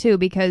telling, too,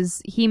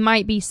 because he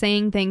might be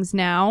saying things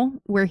now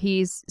where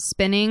he's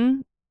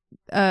spinning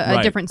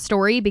a different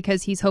story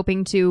because he's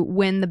hoping to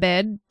win the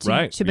bid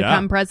to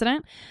become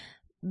president.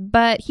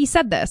 But he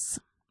said this.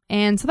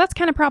 And so that's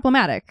kind of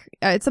problematic.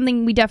 It's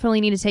something we definitely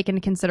need to take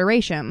into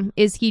consideration.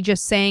 Is he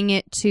just saying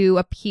it to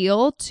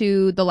appeal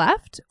to the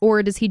left,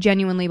 or does he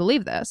genuinely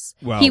believe this?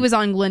 Well, he was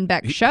on Glenn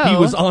Beck's show. He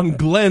was on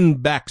Glenn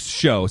Beck's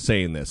show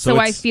saying this. So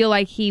I feel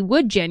like he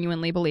would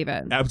genuinely believe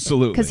it.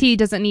 Absolutely. Because he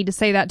doesn't need to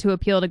say that to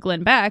appeal to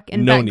Glenn Beck.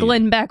 In fact,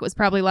 Glenn Beck was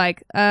probably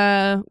like,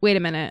 wait a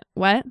minute,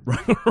 what?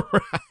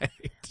 Right.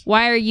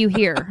 Why are you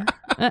here?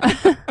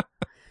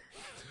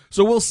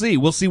 So we'll see.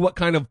 We'll see what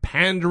kind of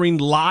pandering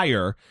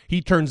liar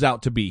he turns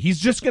out to be. He's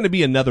just going to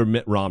be another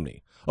Mitt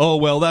Romney. Oh,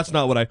 well, that's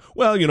not what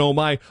well, you know,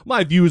 my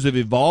views have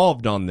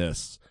evolved on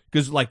this.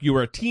 Because, like, you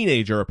were a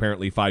teenager,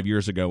 apparently, 5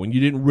 years ago, and you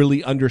didn't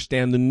really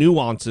understand the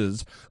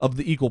nuances of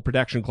the Equal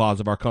Protection Clause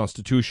of our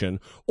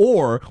Constitution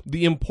or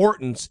the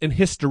importance and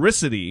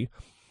historicity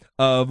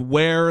of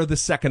where the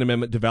Second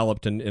Amendment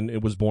developed and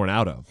it was born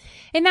out of.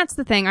 And that's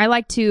the thing. I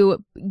like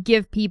to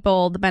give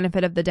people the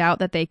benefit of the doubt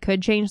that they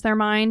could change their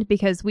mind,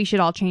 because we should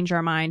all change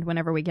our mind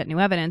whenever we get new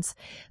evidence.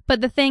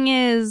 But the thing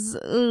is,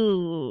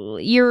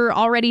 you're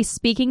already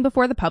speaking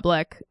before the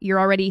public. You're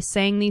already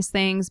saying these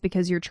things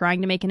because you're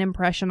trying to make an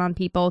impression on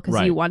people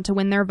because you want to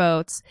win their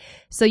votes.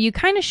 So you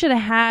kind of should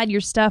have had your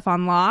stuff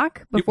on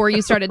lock before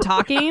you started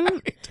talking.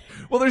 Right.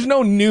 Well, there's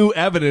no new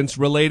evidence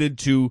related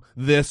to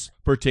this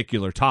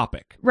particular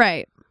topic.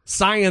 Right.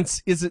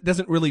 Science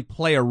doesn't really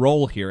play a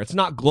role here. It's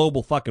not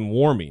global fucking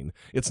warming.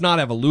 It's not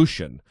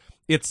evolution.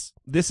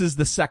 This is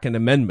the Second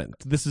Amendment.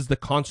 This is the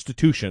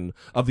Constitution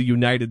of the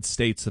United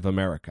States of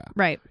America.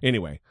 Right.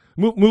 Anyway,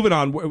 moving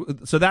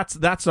on. So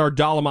that's our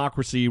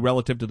Dollemocracy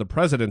relative to the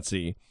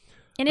presidency.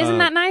 And isn't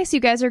that nice? You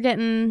guys are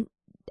getting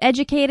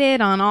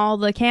educated on all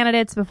the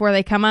candidates before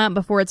they come up,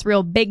 before it's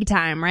real big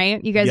time,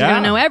 right? You guys are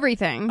going to know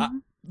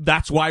everything.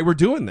 That's why we're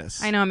doing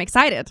this. I know. I'm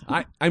excited.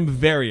 I'm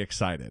very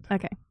excited.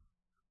 Okay.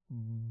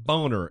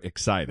 Boner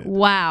excited.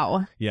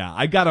 Wow. Yeah,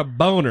 I got a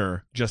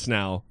boner just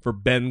now for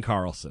Ben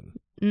Carlson.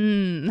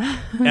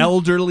 Mm.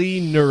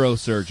 Elderly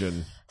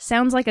neurosurgeon.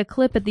 Sounds like a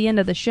clip at the end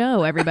of the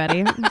show,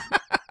 everybody.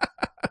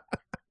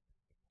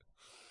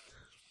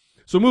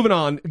 So moving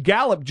on,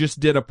 Gallup just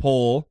did a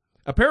poll.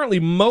 Apparently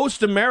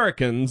most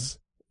Americans,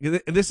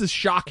 this is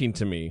shocking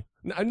to me.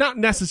 Not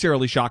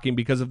necessarily shocking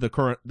because of the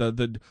current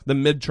the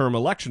midterm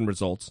election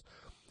results,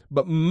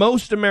 but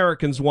most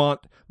Americans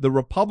want the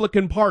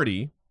Republican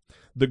Party,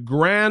 the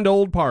grand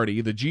old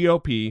party, the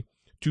GOP,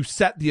 to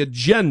set the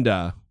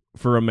agenda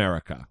for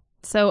America.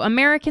 So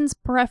Americans'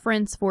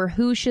 preference for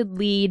who should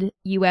lead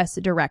U.S.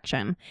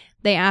 direction.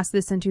 They asked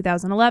this in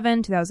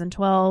 2011,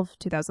 2012,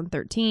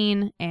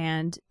 2013,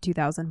 and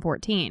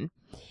 2014.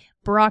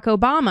 Barack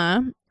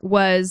Obama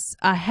was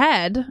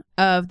ahead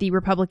of the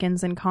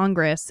Republicans in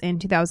Congress in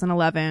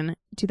 2011,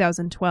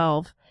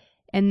 2012,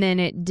 and then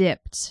it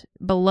dipped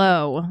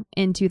below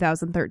in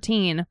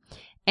 2013.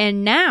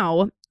 And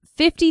now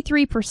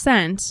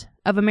 53%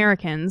 of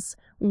Americans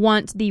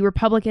want the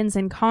Republicans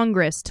in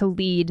Congress to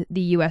lead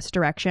the U.S.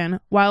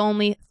 direction, while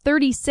only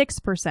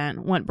 36%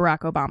 want Barack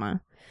Obama.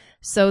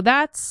 So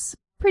that's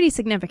pretty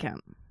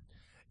significant.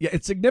 Yeah,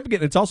 it's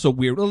significant. It's also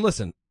weird. Well,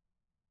 listen,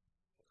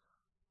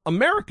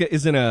 we're in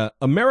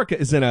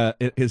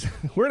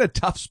a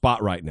tough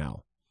spot right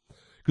now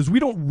because we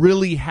don't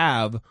really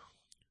have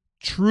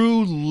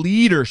true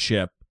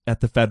leadership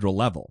at the federal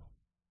level.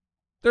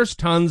 There's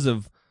tons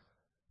of,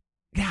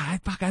 I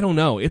don't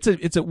know.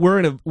 We're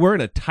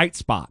in a tight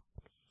spot.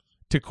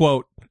 To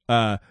quote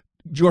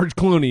George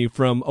Clooney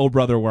from Oh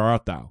Brother, Where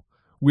Art Thou?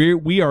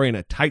 We are in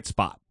a tight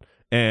spot.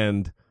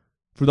 And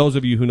for those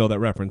of you who know that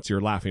reference,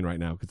 you're laughing right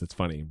now because it's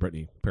funny.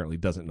 Brittany apparently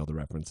doesn't know the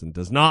reference and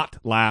does not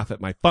laugh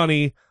at my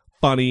funny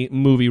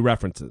movie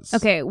references.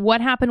 Okay, what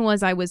happened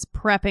was I was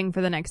prepping for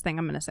the next thing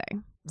I'm going to say.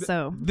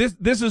 So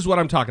this is what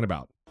I'm talking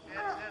about. It's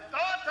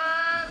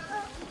time.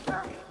 We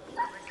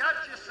got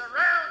you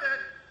surrounded.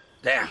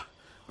 Damn,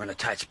 we're in a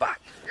tight spot.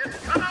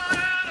 Just come on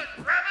out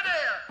and grab an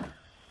air.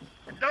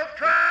 And don't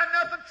try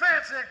nothing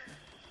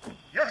fancy.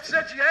 Your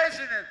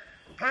situation is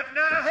putting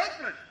out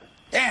hopeless.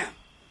 Damn,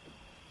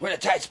 we're in a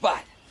tight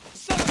spot.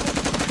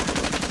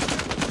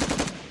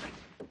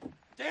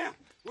 Damn,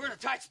 we're in a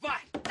tight spot.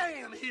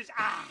 Damn his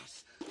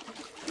eyes.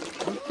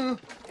 Boys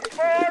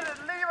is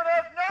leaving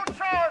us no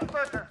choice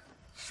but to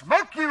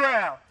smoke you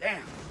out.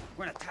 Damn,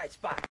 we're in a tight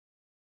spot.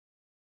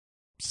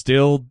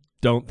 Still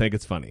don't think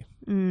it's funny.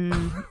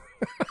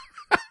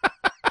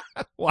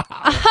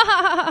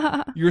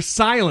 Wow. Your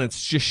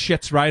silence just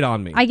shits right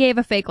on me. I gave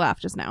a fake laugh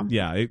just now.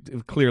 Yeah,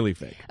 it clearly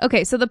fake.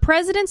 Okay, so the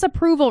president's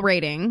approval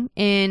rating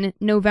in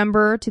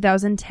November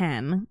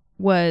 2010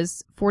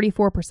 was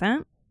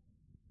 44%.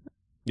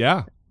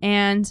 Yeah.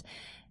 And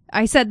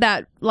I said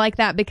that like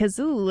that because,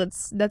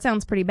 that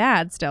sounds pretty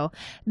bad still.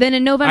 Then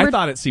in November... I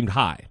thought it seemed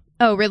high.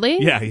 Oh,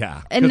 really?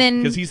 Yeah. And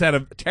then... Because he's had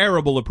a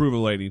terrible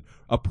approval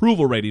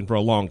rating for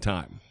a long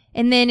time.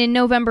 And then in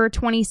November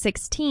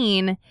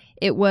 2016,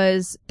 it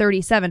was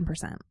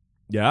 37%.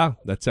 Yeah,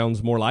 that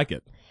sounds more like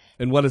it.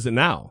 And what is it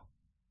now?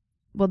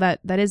 Well, that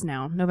is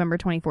now. November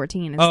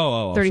 2014 is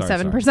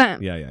 37%.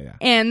 Sorry. Yeah.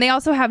 And they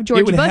also have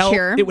George Bush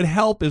here. It would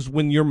help is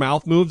when your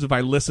mouth moves, if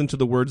I listen to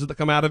the words that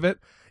come out of it,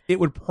 it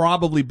would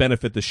probably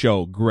benefit the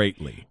show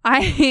greatly.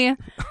 I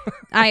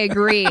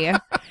agree.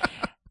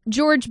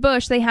 George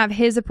Bush, they have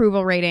his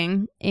approval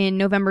rating in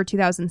November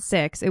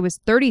 2006. It was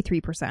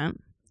 33%.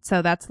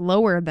 So that's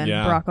lower than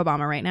Barack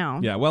Obama right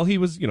now. Yeah, well, he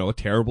was, a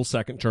terrible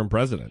second-term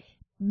president.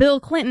 Bill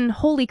Clinton,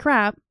 holy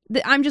crap.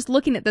 I'm just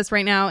looking at this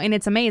right now, and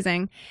it's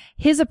amazing.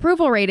 His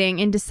approval rating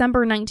in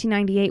December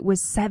 1998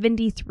 was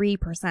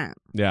 73%.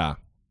 Yeah.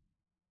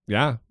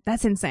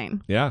 That's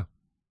insane. Yeah.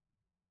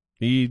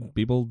 They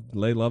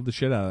love the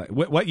shit out of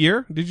it. What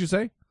year did you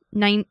say?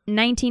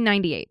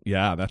 1998.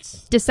 Yeah,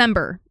 that's...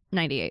 December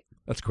 98.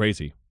 That's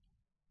crazy.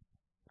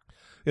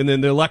 And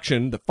then the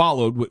election that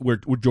followed, where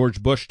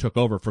George Bush took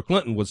over for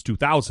Clinton, was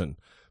 2000.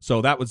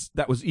 So that was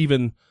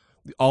even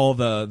all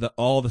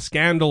the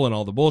scandal and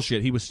all the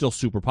bullshit. He was still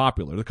super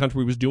popular. The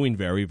country was doing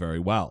very, very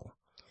well.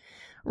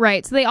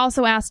 Right. So they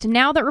also asked,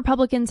 now that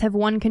Republicans have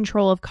won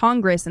control of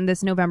Congress in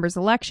this November's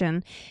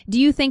election, do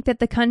you think that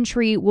the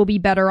country will be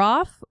better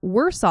off,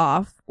 worse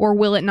off, or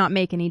will it not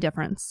make any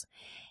difference?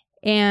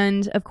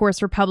 And of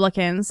course,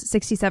 Republicans,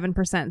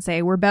 67%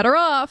 say we're better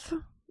off.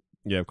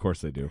 Yeah, of course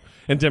they do.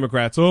 And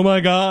Democrats, oh my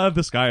God,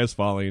 the sky is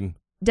falling.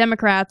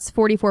 Democrats,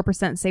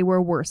 44% say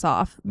we're worse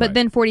off. But Right.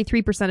 then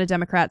 43% of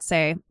Democrats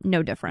say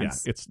no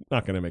difference. Yeah, it's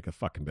not going to make a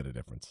fucking bit of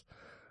difference.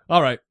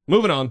 All right,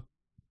 moving on.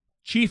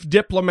 Chief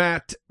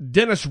diplomat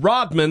Dennis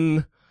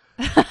Rodman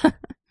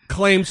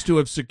claims to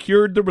have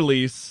secured the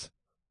release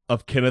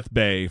of Kenneth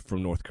Bae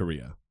from North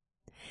Korea.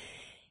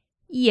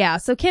 Yeah,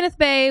 so Kenneth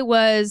Bae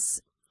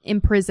was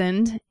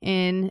imprisoned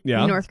in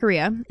North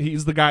Korea.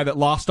 He's the guy that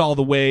lost all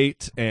the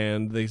weight,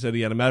 and they said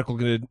he had a medical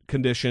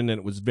condition, and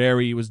it was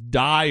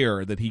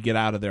dire that he get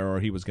out of there or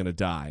he was going to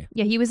die.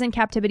 Yeah, he was in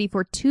captivity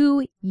for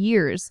 2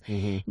 years.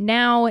 Mm-hmm.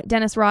 Now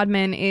Dennis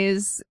Rodman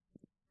is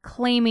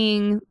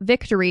claiming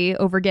victory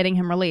over getting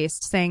him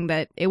released, saying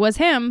that it was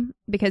him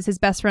because his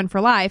best friend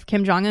for life,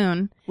 Kim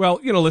Jong-un.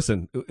 Well,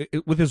 listen,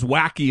 with as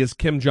wacky as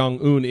Kim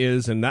Jong-un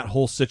is and that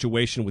whole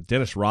situation with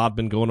Dennis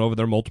Rodman going over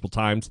there multiple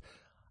times,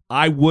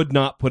 I would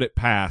not put it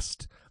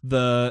past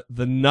the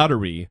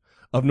nuttery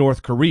of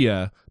North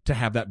Korea to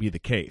have that be the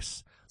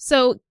case.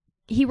 So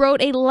he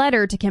wrote a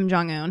letter to Kim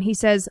Jong-un. He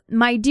says,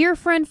 "My dear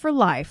friend for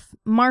life,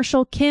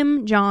 Marshal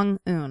Kim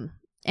Jong-un."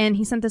 And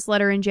he sent this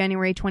letter in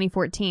January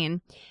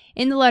 2014.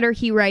 In the letter,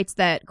 he writes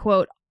that,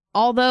 quote,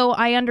 "Although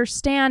I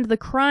understand the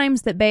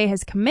crimes that Bae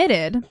has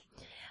committed..."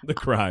 The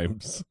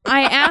crimes.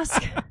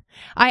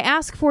 I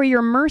ask for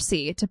your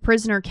mercy to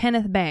prisoner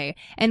Kenneth Bae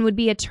and would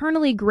be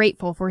eternally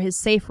grateful for his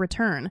safe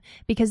return,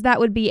 because that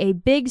would be a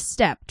big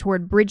step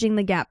toward bridging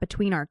the gap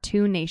between our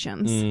two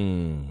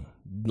nations.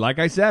 Like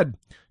I said,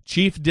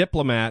 Chief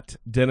Diplomat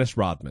Dennis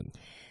Rodman.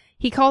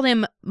 He called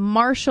him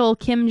Marshal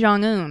Kim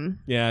Jong-un.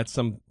 Yeah, it's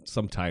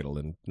some title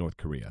in North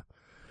Korea.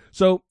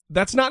 So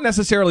that's not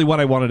necessarily what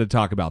I wanted to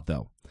talk about,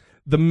 though.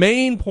 The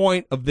main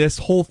point of this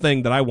whole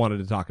thing that I wanted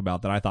to talk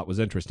about that I thought was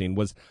interesting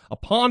was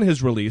upon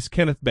his release,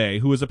 Kenneth Bae,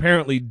 who was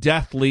apparently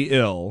deathly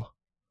ill,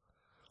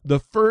 the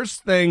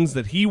first things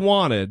that he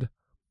wanted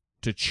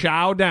to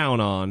chow down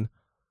on,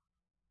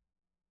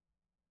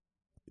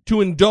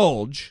 to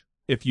indulge,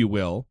 if you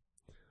will,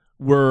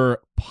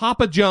 were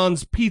Papa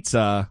John's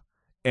Pizza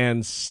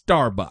and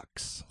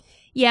Starbucks.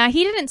 Yeah,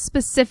 he didn't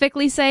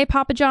specifically say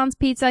Papa John's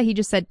pizza. He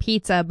just said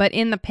pizza. But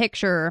in the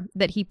picture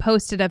that he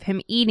posted of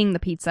him eating the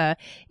pizza,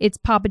 it's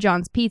Papa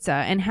John's pizza.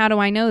 And how do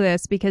I know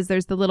this? Because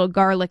there's the little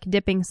garlic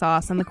dipping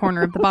sauce in the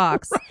corner of the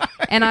box. Right.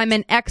 And I'm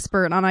an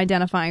expert on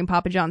identifying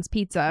Papa John's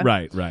pizza.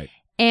 Right.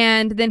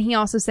 And then he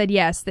also said,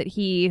 yes, that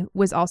he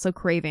was also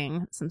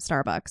craving some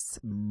Starbucks.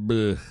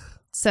 Blech.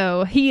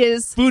 So he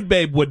is... Food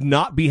Babe would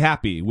not be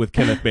happy with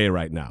Kenneth Bae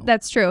right now.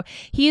 That's true.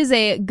 He is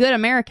a good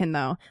American,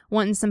 though,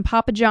 wanting some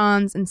Papa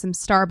John's and some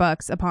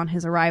Starbucks upon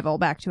his arrival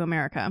back to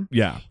America.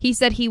 Yeah. He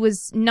said he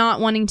was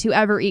not wanting to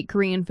ever eat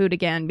Korean food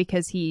again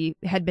because he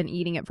had been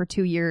eating it for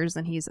 2 years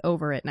and he's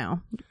over it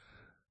now.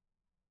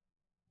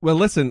 Well,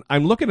 listen,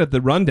 I'm looking at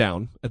the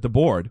rundown at the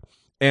board,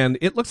 and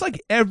it looks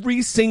like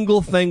every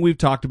single thing we've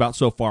talked about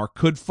so far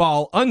could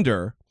fall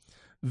under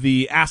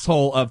the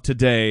asshole of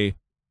today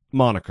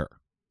moniker.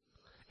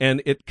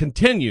 And it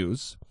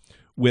continues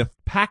with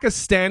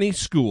Pakistani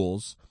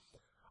schools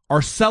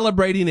are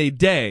celebrating a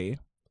day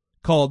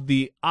called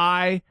the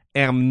I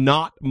Am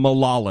Not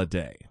Malala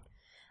Day.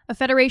 A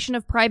federation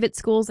of private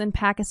schools in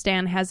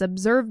Pakistan has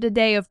observed a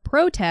day of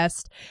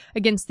protest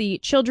against the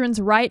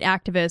children's rights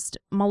activist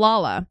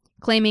Malala,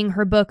 claiming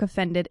her book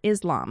offended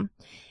Islam.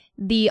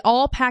 The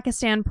All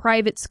Pakistan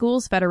Private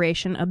Schools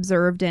Federation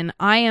observed an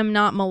I Am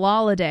Not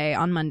Malala Day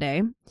on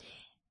Monday,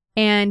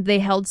 and they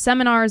held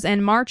seminars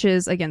and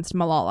marches against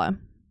Malala.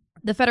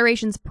 The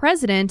Federation's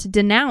president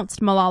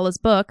denounced Malala's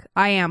book,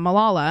 I Am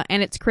Malala,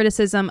 and its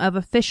criticism of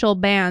official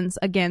bans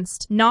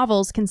against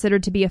novels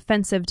considered to be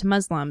offensive to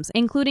Muslims,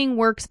 including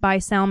works by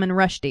Salman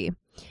Rushdie.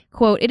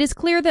 Quote, "It is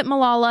clear that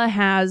Malala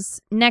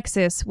has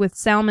nexus with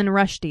Salman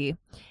Rushdie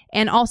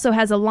and also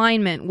has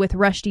alignment with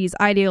Rushdie's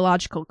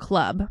ideological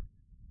club."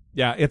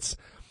 Yeah, that's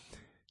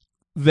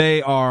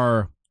the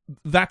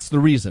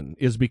reason,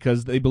 is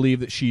because they believe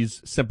that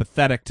she's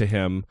sympathetic to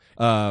him.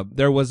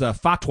 There was a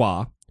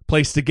fatwa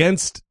placed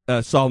against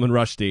Salman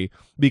Rushdie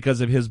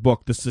because of his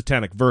book, The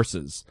Satanic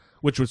Verses,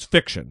 which was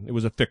fiction. It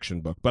was a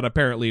fiction book, but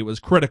apparently it was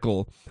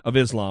critical of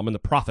Islam and the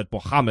Prophet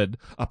Muhammad,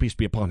 peace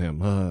be upon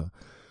him.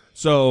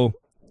 So,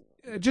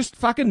 just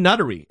fucking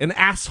nuttery and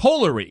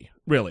assholery,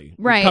 really,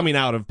 right, coming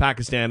out of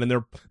Pakistan.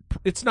 And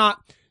it's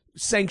not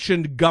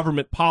sanctioned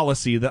government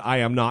policy that I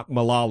Am Not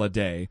Malala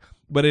Day,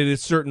 but it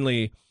is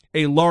certainly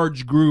a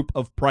large group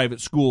of private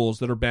schools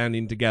that are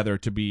banding together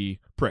to be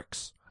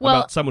pricks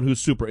about someone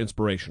who's super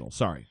inspirational.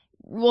 Sorry.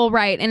 Well,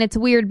 right, and it's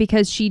weird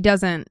because she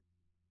doesn't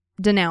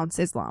denounce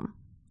Islam.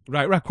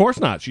 Right, of course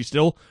not. She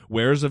still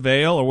wears a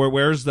veil, or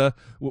wears the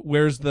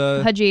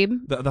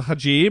hijab, the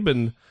hijab,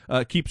 and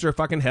keeps her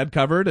fucking head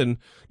covered, and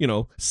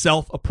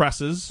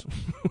self-oppresses.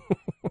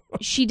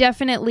 She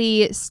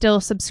definitely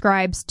still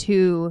subscribes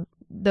to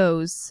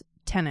those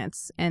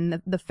tenets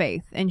and the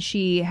faith, and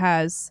she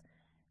has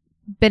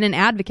been an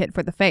advocate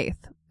for the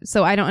faith.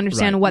 So I don't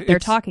understand what they're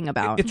talking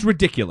about. It's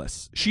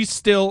ridiculous. She's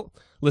still,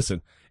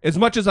 listen, as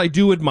much as I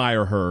do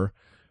admire her,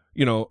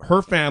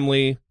 her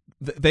family,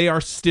 they are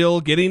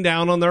still getting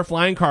down on their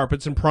flying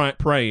carpets and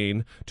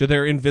praying to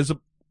their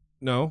invisible...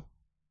 No?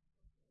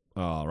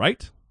 All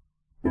right.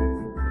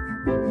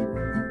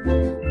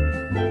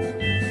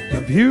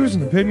 The views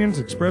and opinions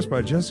expressed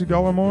by Jesse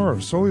Dollemore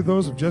are solely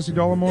those of Jesse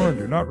Dollemore and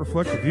do not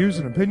reflect the views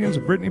and opinions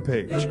of Brittany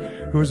Page,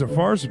 who is a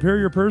far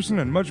superior person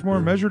and much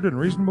more measured and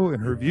reasonable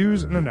in her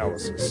views and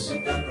analysis.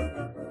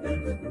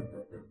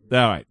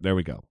 All right, there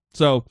we go.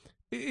 So,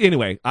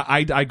 anyway,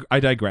 I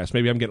digress.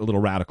 Maybe I'm getting a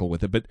little radical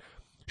with it, but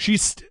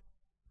she's,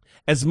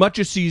 as much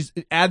as she's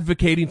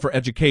advocating for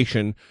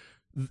education,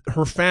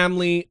 her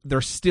family,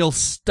 they're still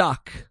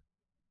stuck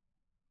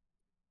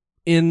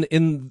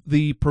in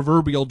the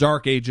proverbial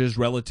dark ages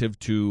relative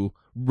to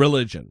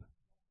religion,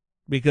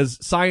 because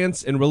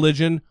science and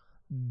religion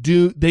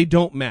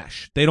don't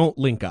mesh, they don't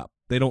link up,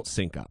 they don't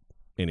sync up.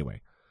 Anyway,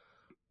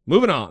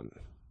 moving on.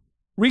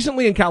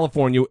 Recently in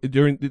California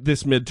during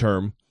this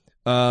midterm,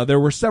 there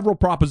were several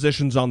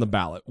propositions on the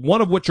ballot, one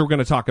of which we're going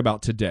to talk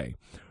about today.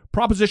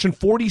 Proposition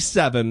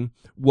 47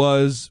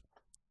 was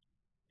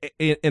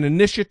an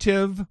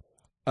initiative,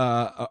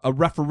 a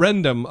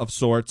referendum of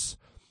sorts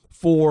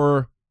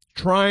for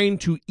trying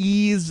to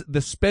ease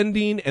the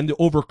spending and the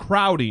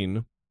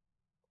overcrowding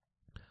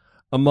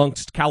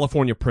amongst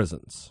California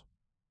prisons.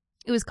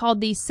 It was called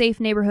the Safe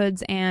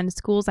Neighborhoods and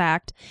Schools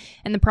Act,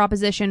 and the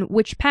proposition,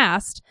 which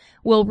passed,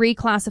 will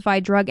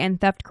reclassify drug and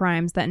theft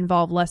crimes that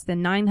involve less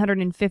than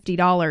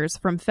 $950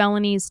 from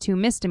felonies to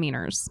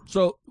misdemeanors.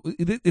 So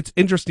it's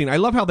interesting. I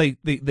love how they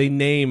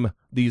name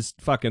these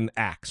fucking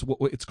acts.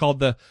 It's called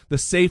the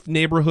Safe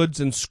Neighborhoods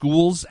and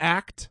Schools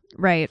Act.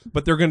 Right.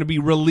 But they're going to be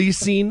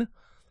releasing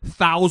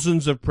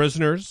thousands of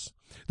prisoners.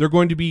 They're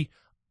going to be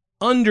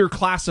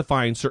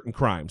underclassifying certain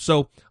crimes.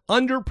 So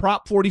under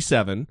Prop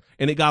 47,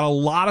 and it got a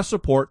lot of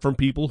support from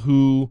people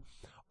who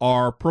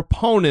are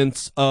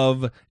proponents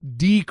of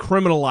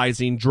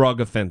decriminalizing drug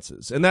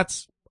offenses. And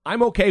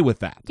I'm okay with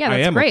that. Yeah,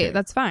 that's great. Okay.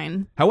 That's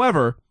fine.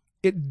 However,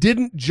 it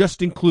didn't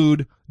just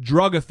include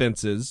drug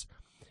offenses.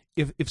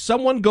 If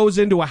someone goes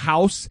into a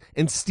house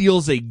and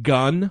steals a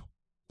gun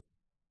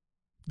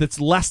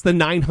that's less than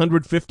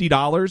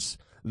 $950,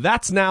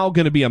 that's now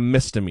going to be a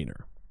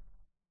misdemeanor.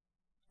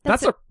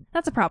 That's a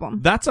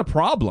problem. That's a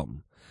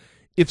problem.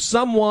 If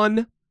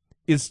someone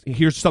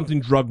here's something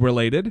drug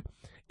related.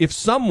 If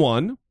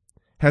someone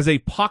has a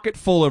pocket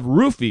full of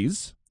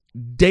roofies,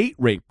 date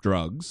rape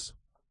drugs,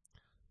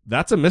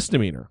 that's a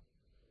misdemeanor.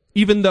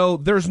 Even though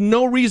there's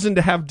no reason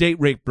to have date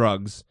rape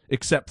drugs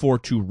except for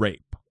to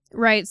rape.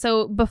 Right.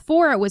 So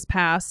before it was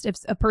passed, if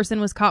a person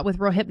was caught with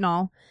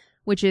Rohypnol,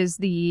 which is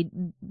the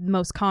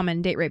most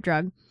common date rape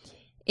drug,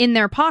 in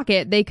their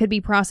pocket, they could be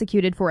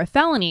prosecuted for a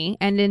felony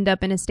and end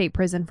up in a state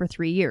prison for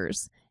 3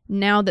 years.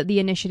 Now that the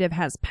initiative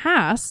has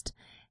passed,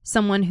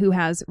 someone who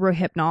has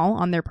Rohypnol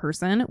on their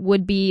person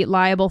would be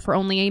liable for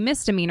only a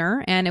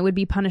misdemeanor, and it would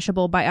be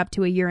punishable by up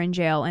to a year in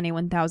jail and a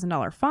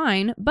 $1,000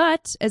 fine.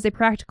 But as a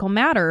practical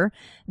matter,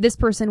 this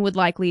person would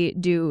likely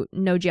do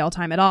no jail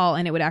time at all,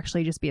 and it would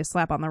actually just be a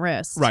slap on the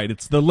wrist. Right.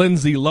 It's the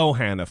Lindsay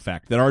Lohan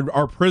effect that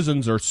our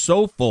prisons are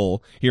so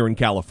full here in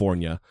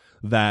California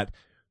that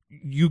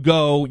you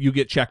go, you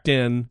get checked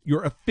in,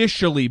 you're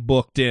officially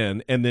booked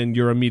in, and then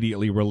you're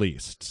immediately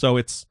released. So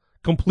it's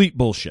complete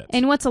bullshit.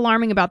 And what's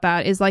alarming about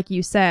that is, like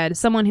you said,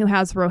 someone who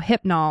has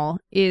Rohypnol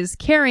is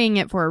carrying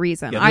it for a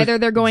reason. Yeah, Either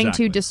they're going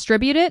exactly. to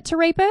distribute it to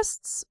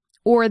rapists,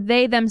 or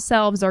they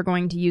themselves are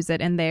going to use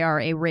it and they are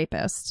a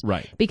rapist.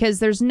 Right. Because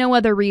there's no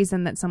other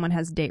reason that someone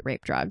has date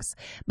rape drugs.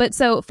 But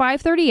so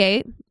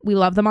 538, we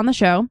love them on the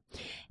show.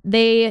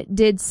 They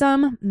did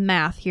some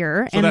math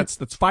here. So that's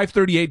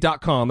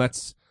 538.com.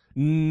 That's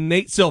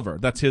Nate Silver.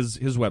 That's his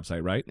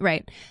website, right?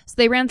 Right. So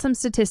they ran some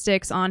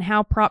statistics on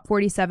how Prop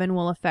 47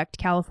 will affect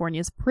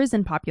California's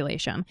prison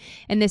population.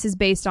 And this is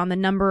based on the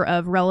number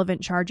of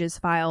relevant charges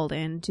filed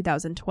in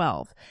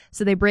 2012.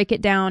 So they break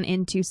it down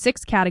into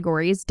 6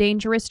 categories: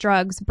 dangerous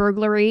drugs,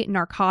 burglary,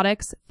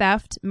 narcotics,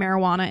 theft,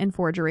 marijuana, and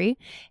forgery.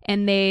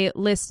 And they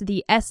list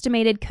the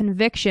estimated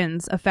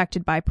convictions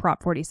affected by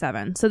Prop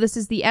 47. So this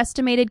is the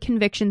estimated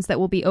convictions that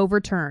will be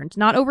overturned,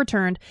 not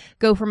overturned,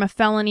 go from a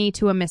felony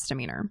to a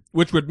misdemeanor.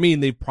 Which would mean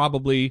they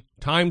probably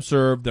time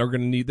served. They're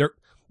going to need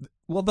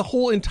the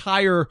whole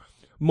entire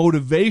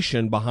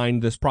motivation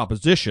behind this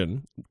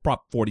proposition,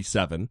 Prop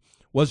 47,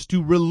 was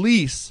to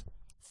release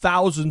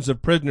thousands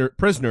of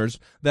prisoners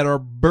that are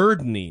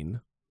burdening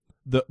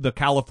the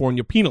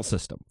California penal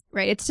system.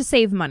 Right. It's to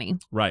save money.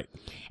 Right.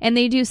 And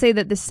they do say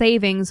that the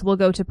savings will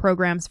go to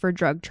programs for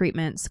drug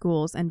treatment,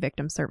 schools, and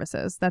victim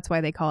services. That's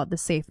why they call it the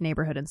Safe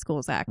Neighborhood and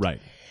Schools Act.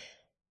 Right.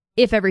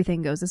 If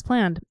everything goes as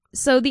planned.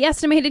 So the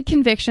estimated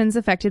convictions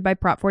affected by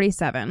Prop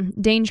 47: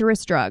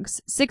 dangerous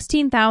drugs,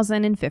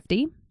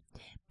 16,050,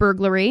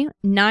 burglary,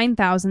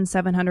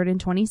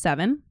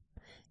 9,727,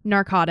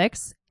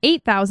 narcotics,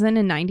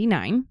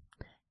 8,099,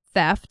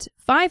 theft,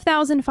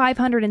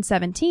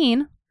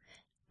 5,517,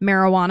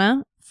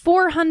 marijuana,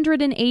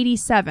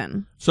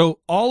 487. So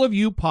all of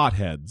you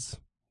potheads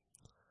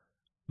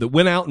that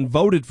went out and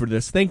voted for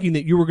this thinking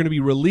that you were going to be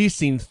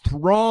releasing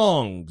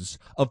throngs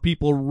of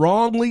people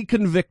wrongly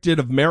convicted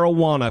of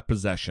marijuana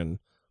possession,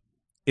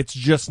 it's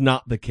just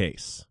not the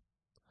case.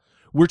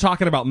 We're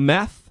talking about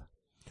meth.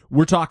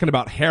 We're talking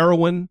about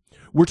heroin.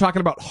 We're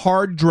talking about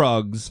hard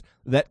drugs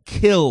that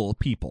kill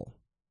people.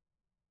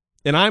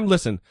 And I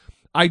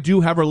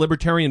do have a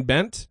libertarian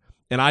bent,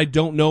 and I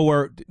don't know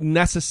where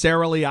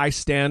necessarily I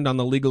stand on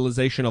the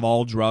legalization of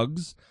all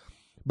drugs,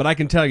 but I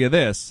can tell you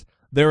this.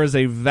 There is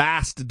a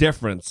vast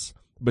difference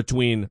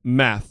between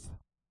meth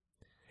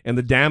and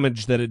the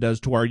damage that it does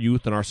to our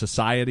youth and our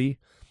society,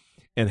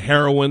 and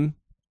heroin,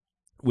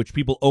 which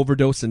people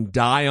overdose and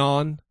die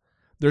on.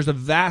 There's a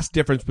vast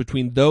difference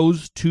between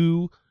those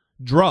two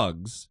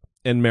drugs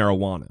and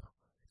marijuana.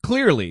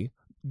 Clearly,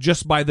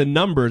 just by the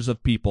numbers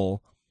of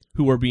people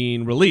who are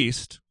being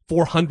released,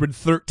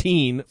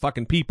 413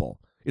 fucking people.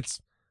 It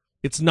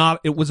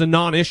was a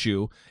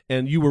non-issue,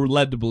 and you were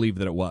led to believe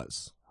that it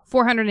was.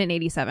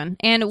 487.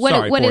 And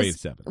Sorry,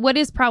 what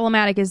is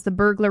problematic is the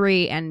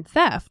burglary and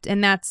theft.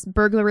 And that's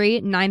burglary,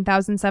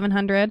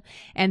 9,700,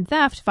 and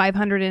theft,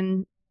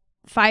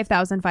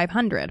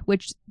 5,500,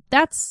 which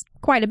that's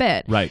quite a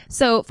bit. Right.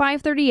 So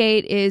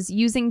 538 is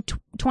using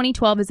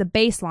 2012 as a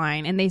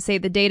baseline, and they say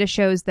the data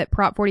shows that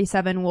Prop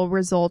 47 will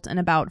result in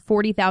about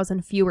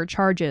 40,000 fewer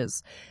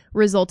charges,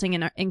 resulting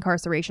in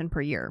incarceration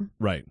per year.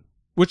 Right.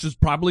 Which is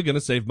probably going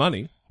to save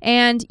money.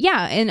 And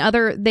yeah,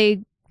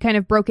 they kind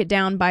of broke it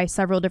down by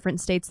several different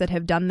states that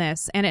have done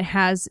this, and it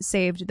has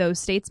saved those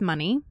states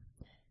money.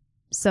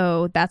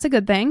 So that's a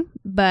good thing,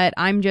 but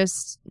I'm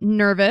just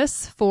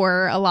nervous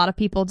for a lot of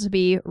people to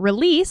be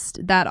released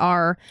that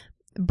are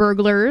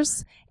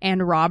burglars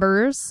and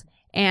robbers,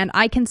 and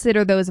I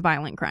consider those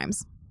violent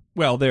crimes.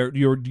 Well,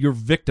 you're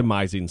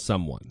victimizing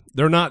someone.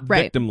 They're not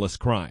victimless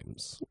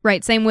crimes.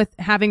 Right. Same with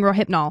having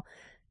Rohypnol.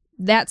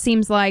 That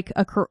seems like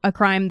a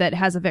crime that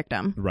has a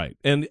victim. Right.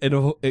 And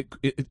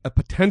a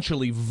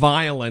potentially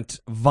violent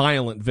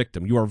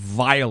victim. You are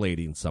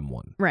violating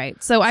someone. Right.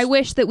 So I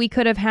wish that we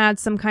could have had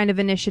some kind of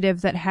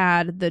initiative that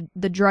had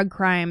the drug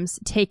crimes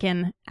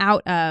taken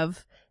out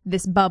of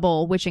this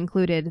bubble, which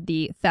included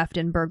the theft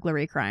and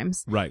burglary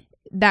crimes. Right.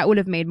 That would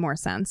have made more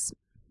sense.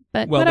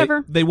 But well,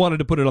 whatever. They wanted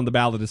to put it on the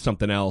ballot as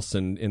something else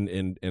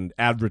and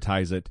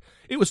advertise it.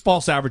 It was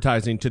false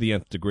advertising to the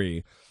nth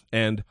degree.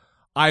 And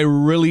I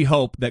really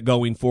hope that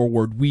going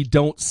forward, we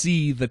don't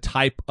see the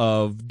type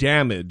of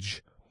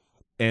damage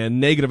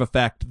and negative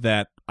effect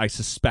that I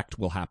suspect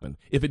will happen.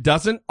 If it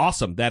doesn't,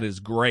 awesome. That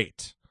is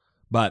great.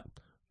 But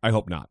I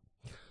hope not.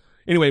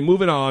 Anyway,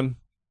 moving on.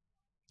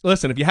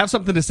 Listen, if you have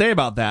something to say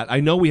about that, I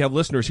know we have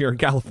listeners here in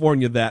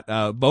California that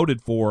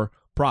voted for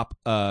Prop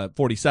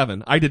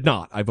 47. I did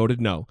not. I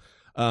voted no.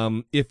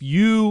 If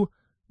you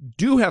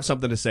do have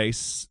something to say,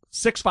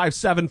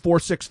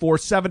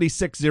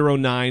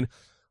 657-464-7609,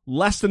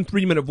 less than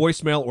 3-minute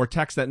voicemail or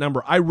text that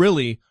number. I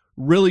really,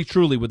 really,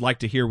 truly would like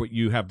to hear what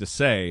you have to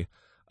say.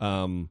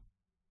 Try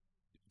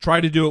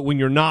to do it when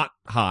you're not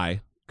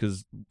high,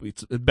 because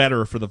it's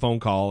better for the phone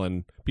call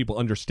and people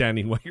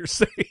understanding what you're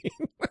saying.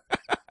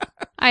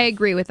 I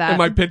agree with that.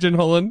 Am I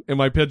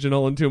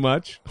pigeonholing too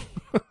much?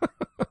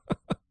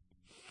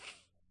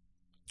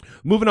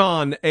 Moving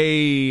on,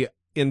 a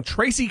in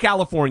Tracy,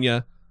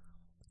 California,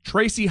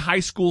 Tracy high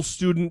school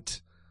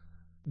student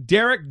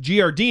Derek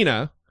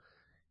Giardina,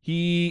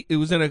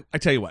 I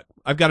tell you what,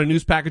 I've got a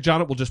news package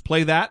on it. We'll just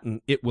play that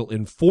and it will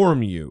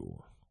inform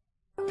you.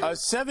 A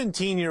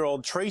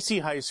 17-year-old Tracy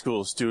high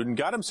school student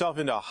got himself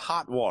into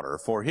hot water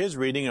for his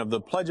reading of the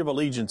Pledge of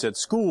Allegiance at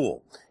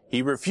school.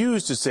 He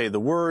refused to say the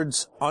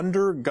words,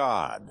 "under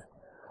God."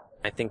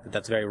 I think that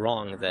that's very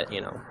wrong, that,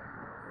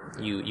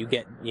 you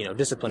get,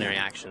 disciplinary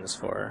actions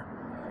for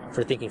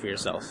thinking for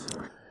yourself.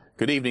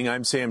 Good evening,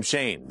 I'm Sam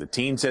Shane. The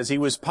teen says he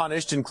was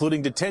punished,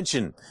 including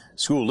detention.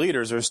 School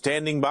leaders are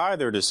standing by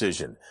their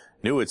decision.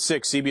 New at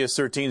 6, CBS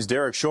 13's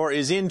Derek Shore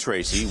is in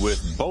Tracy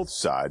with both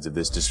sides of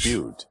this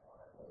dispute.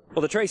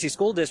 Well, the Tracy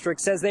School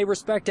District says they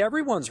respect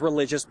everyone's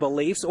religious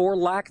beliefs or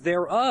lack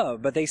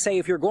thereof, but they say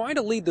if you're going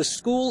to lead the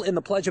school in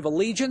the Pledge of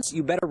Allegiance,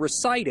 you better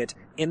recite it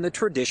in the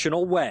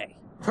traditional way.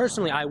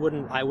 Personally, I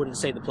wouldn't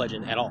say the pledge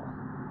at all,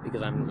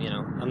 because I'm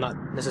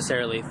not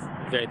necessarily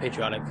very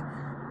patriotic,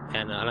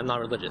 and I'm not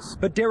religious.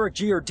 But Derek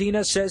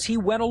Giardina says he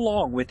went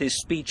along with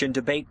his speech and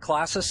debate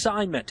class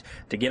assignment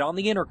to get on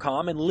the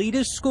intercom and lead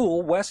his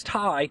school, West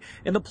High,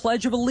 in the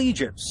Pledge of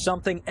Allegiance,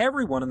 something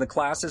everyone in the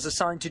class is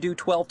assigned to do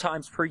 12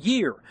 times per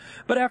year.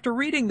 But after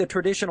reading the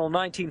traditional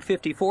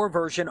 1954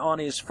 version on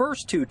his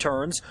first 2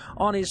 turns,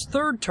 on his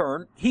third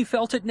turn, he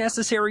felt it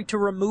necessary to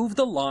remove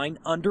the line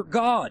 "under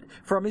God"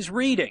 from his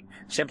reading,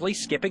 simply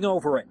skipping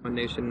over it. One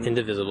nation,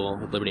 indivisible,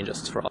 with liberty and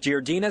justice for all.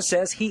 Giardina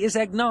says he is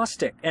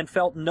agnostic and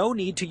felt no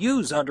need to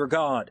use "under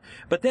God,"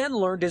 but then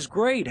learned his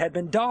grade had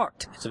been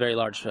docked. It's a very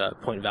large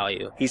point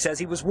value. He says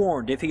he was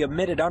warned if he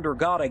omitted "under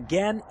God"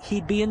 again,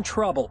 he'd be in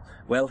trouble.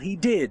 Well, he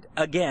did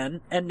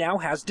again, and now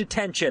has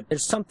detention.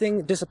 There's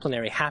something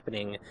disciplinary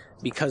happening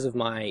because of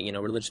my,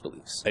 religious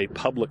beliefs. A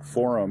public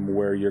forum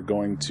where you're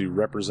going to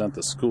represent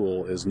the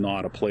school is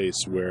not a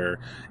place where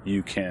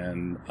you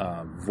can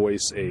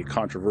voice a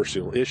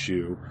controversial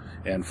issue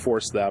and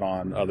force that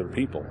on other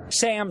people.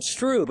 Sam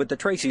Strube at the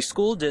Tracy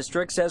School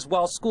District says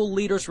while school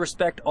leaders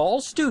respect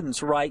all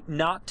students' right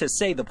not to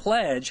say the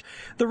pledge,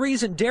 the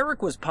reason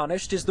Derek was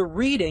punished is the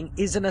reading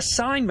is an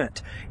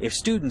assignment. If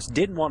students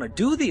didn't want to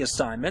do the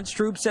assignment,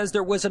 Strube says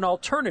there was an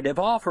alternative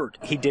offered.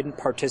 He didn't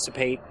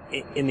participate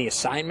in the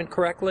assignment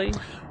correctly?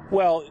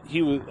 Well,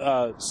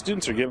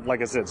 students are given,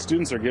 like I said,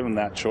 students are given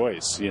that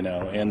choice,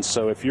 and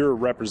so if you're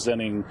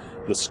representing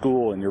the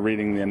school and you're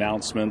reading the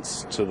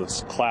announcements to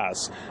this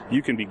class,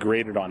 you can be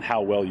graded on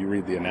how well you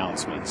read the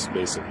announcements,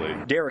 basically.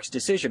 Derek's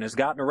decision has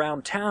gotten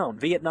around town.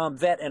 Vietnam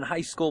vet and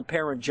high school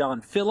parent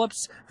John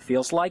Phillips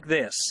feels like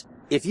this.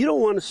 If you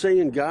don't want to say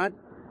 "in God,"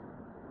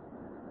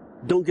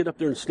 don't get up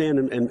there and stand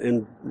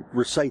and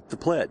recite the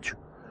pledge.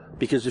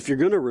 Because if you're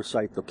going to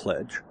recite the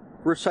pledge,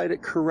 recite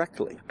it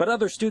correctly. But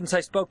other students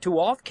I spoke to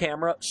off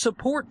camera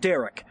support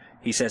Derek.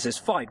 He says his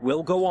fight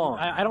will go on.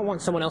 I don't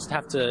want someone else to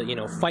have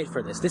to, fight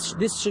for this.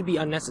 This should be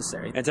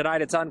unnecessary. And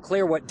tonight it's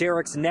unclear what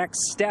Derek's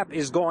next step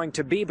is going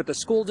to be, but the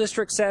school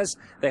district says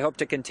they hope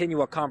to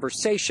continue a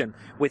conversation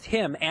with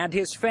him and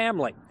his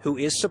family, who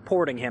is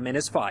supporting him in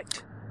his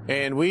fight.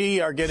 And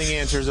we are getting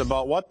answers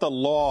about what the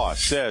law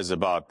says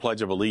about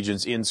Pledge of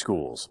Allegiance in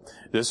schools.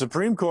 The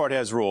Supreme Court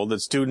has ruled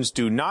that students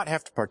do not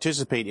have to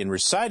participate in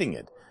reciting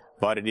it,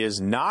 but it is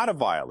not a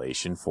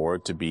violation for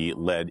it to be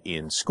led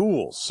in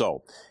schools.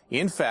 So,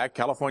 in fact,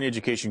 California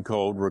Education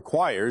Code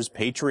requires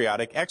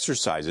patriotic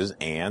exercises,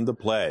 and the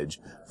pledge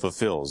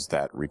fulfills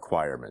that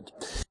requirement.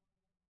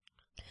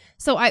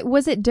 So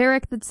was it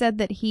Derek that said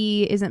that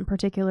he isn't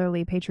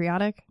particularly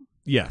patriotic?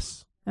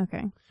 Yes.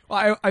 Okay.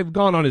 Well, I've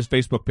gone on his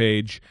Facebook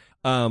page.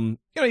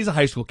 He's a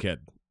high school kid.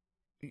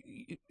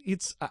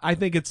 I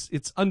think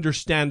it's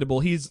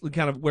understandable. He's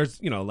kind of wears,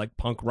 like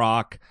punk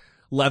rock,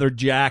 leather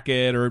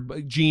jacket or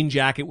jean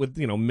jacket with,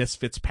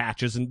 Misfits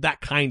patches and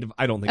that kind of,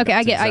 I don't think. Okay,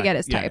 I get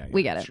his type.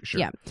 We get it. Sure.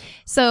 Yeah.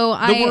 So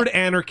the word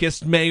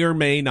anarchist may or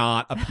may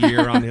not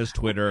appear on his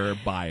Twitter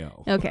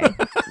bio. Okay.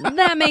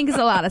 That makes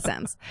a lot of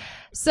sense.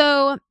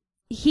 So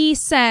he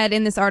said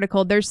in this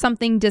article, there's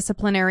something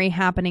disciplinary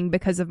happening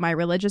because of my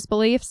religious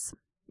beliefs.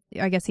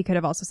 I guess he could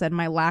have also said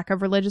my lack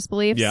of religious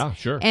beliefs. Yeah,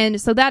 sure.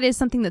 And so that is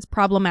something that's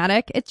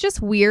problematic. It's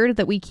just weird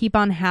that we keep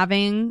on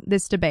having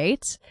this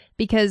debate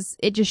because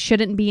it just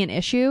shouldn't be an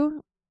issue.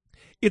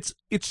 It's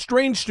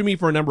strange to me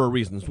for a number of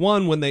reasons.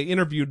 One, when they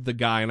interviewed the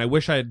guy, and I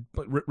wish I had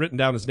written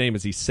down his name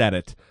as he said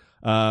it,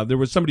 there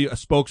was a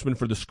spokesman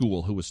for the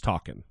school who was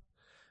talking.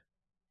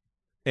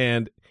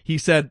 And he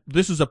said,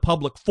 this is a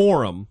public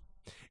forum,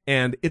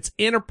 and it's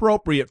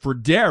inappropriate for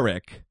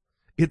Derek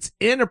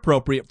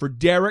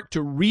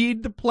to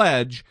read the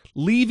pledge,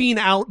 leaving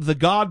out the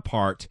God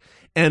part,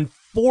 and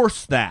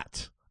force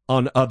that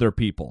on other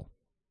people.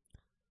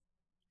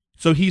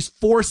 So he's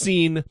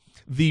forcing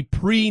the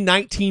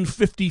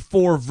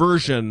pre-1954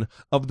 version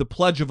of the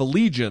Pledge of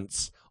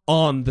Allegiance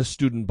on the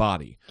student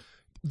body.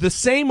 The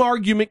same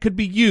argument could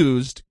be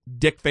used,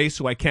 Dickface,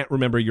 who I can't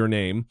remember your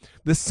name,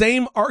 the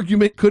same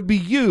argument could be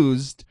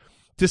used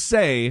to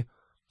say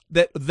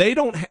that they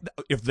don't,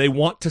 if they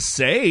want to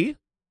say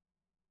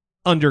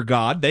under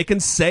God, they can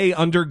say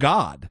under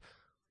God.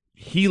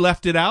 he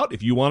left it out.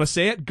 If you want to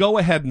say it, go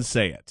ahead and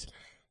say it.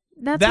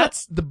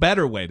 That's the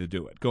better way to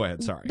do it. Go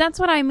ahead. Sorry. That's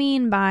what I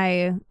mean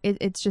by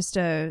it's just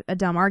a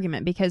dumb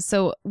argument, because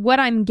so what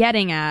I'm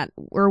getting at,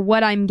 or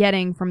what I'm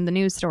getting from the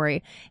news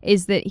story,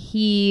 is that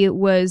he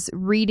was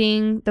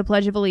reading the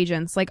Pledge of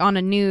Allegiance like on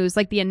a news,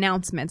 like the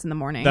announcements in the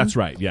morning. That's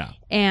right. Yeah.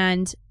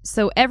 And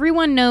so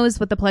everyone knows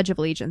what the Pledge of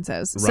Allegiance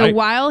is. Right. So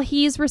while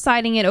he's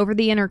reciting it over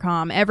the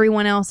intercom,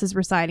 everyone else is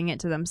reciting it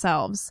to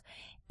themselves.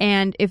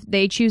 And if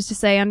they choose to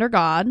say under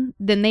God,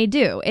 then they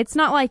do. It's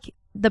not like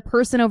the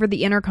person over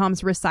the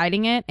intercom's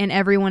reciting it and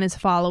everyone is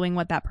following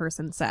what that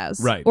person says.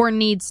 Right. Or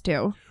needs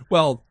to.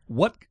 Well,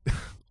 what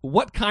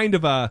kind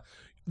of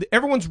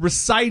everyone's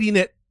reciting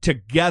it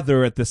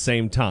together at the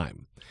same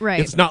time. Right.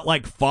 It's not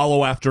like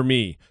follow after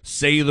me,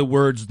 say the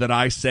words that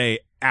I say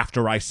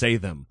after I say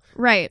them.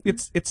 Right.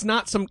 It's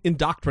not some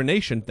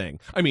indoctrination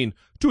thing. I mean,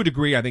 to a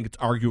degree, I think it's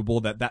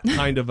arguable that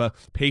kind of a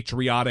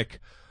patriotic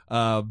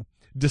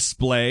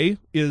display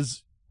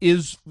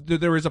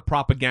there is a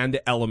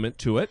propaganda element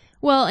to it.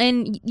 Well,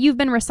 and you've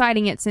been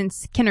reciting it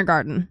since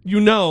kindergarten. You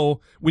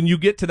know, when you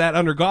get to that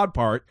under God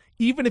part,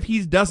 even if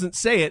he doesn't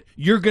say it,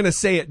 you're going to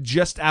say it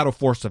just out of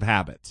force of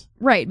habit.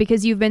 Right,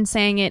 because you've been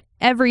saying it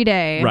every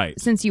day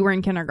since you were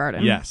in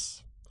kindergarten.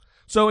 Yes.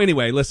 So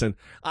anyway, listen,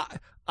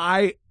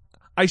 I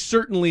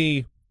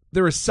certainly,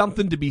 there is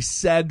something to be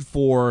said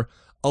for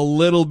a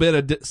little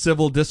bit of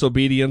civil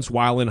disobedience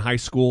while in high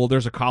school.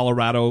 There's a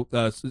Colorado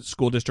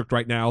school district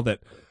right now that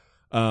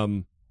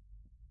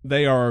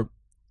they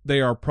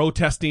are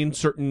protesting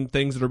certain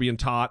things that are being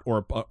taught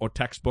or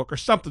textbook or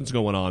something's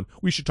going on.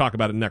 We should talk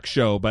about it next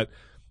show, but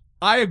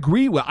I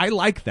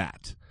like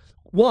that.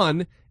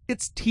 One,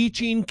 it's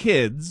teaching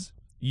kids,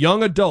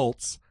 young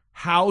adults,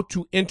 how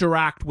to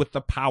interact with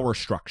the power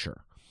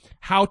structure,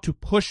 how to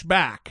push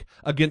back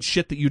against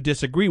shit that you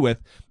disagree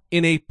with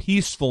in a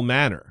peaceful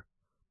manner.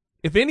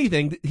 If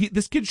anything,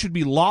 this kid should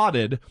be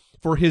lauded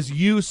for his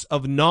use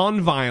of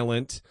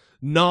nonviolent,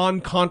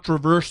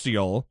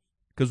 non-controversial,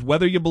 because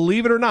whether you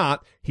believe it or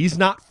not, he's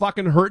not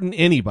fucking hurting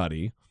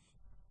anybody.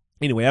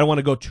 Anyway, I don't want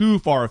to go too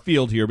far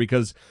afield here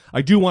because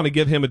I do want to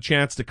give him a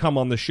chance to come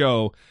on the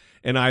show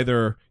and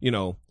either,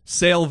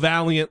 sail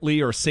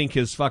valiantly or sink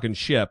his fucking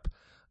ship.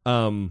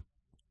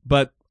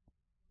 But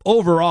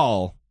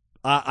overall,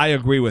 I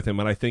agree with him,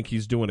 and I think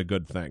he's doing a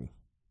good thing.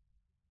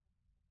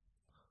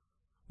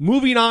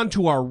 Moving on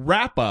to our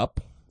wrap-up,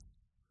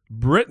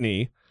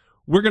 Brittany,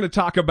 we're going to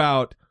talk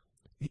about...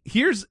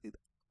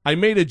 I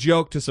made a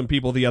joke to some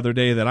people the other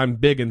day that I'm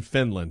big in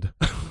Finland,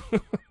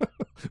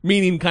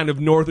 meaning kind of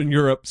Northern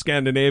Europe,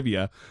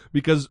 Scandinavia,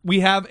 because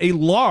we have a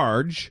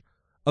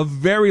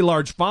very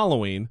large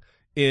following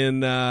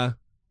in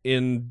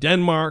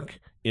Denmark,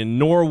 in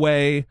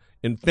Norway,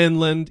 in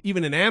Finland,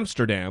 even in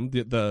Amsterdam.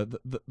 The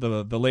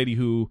lady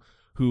who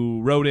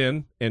wrote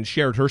in and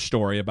shared her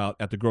story about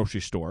at the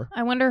grocery store.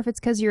 I wonder if it's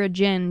because you're a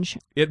ginge.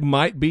 It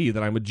might be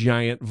that I'm a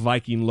giant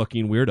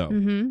Viking-looking weirdo.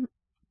 Mm-hmm.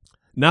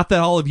 Not that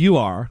all of you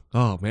are.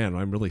 Oh, man,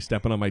 I'm really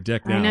stepping on my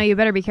dick now. I know, you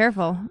better be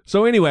careful.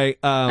 So anyway...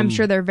 I'm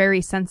sure they're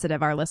very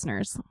sensitive, our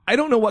listeners. I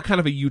don't know what kind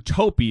of a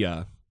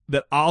utopia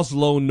that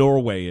Oslo,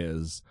 Norway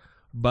is,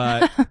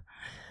 but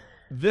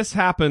this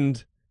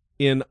happened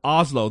in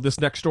Oslo. This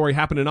next story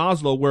happened in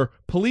Oslo, where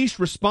police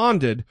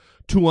responded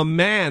to a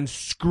man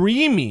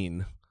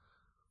screaming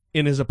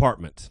in his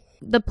apartment.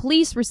 The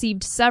police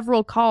received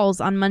several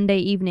calls on Monday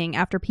evening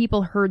after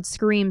people heard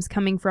screams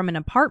coming from an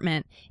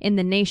apartment in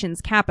the nation's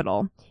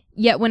capital.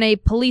 Yet when a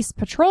police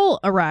patrol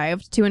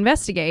arrived to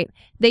investigate,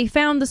 they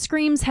found the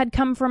screams had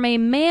come from a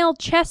male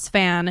chess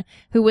fan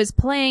who was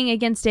playing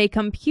against a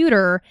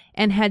computer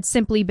and had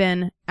simply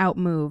been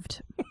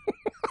outmoved.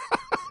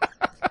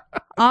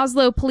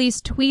 Oslo police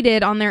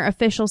tweeted on their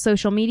official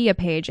social media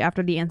page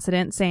after the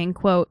incident saying,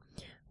 quote,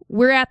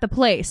 "We're at the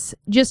place.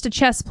 Just a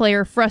chess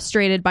player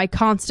frustrated by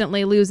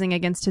constantly losing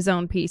against his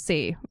own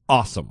PC."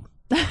 Awesome.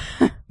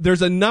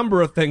 There's a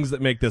number of things that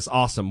make this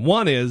awesome.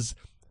 One is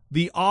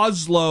the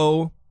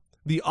Oslo,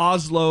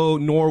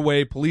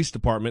 Norway Police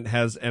Department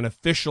has an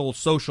official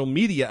social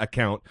media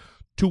account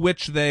to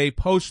which they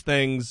post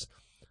things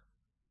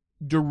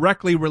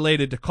directly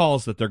related to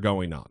calls that they're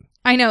going on.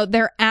 I know.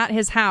 They're at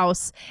his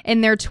house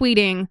and they're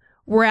tweeting,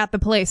 "We're at the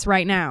place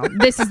right now.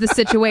 This is the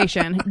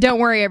situation. Don't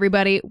worry,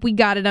 everybody. We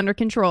got it under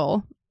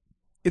control."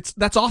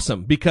 That's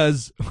awesome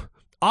because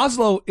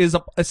Oslo is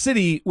a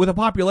city with a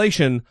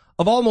population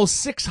of almost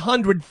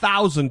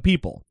 600,000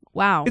 people.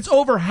 Wow. It's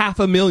over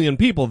 500,000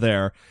 people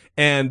there,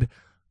 and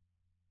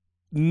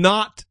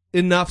not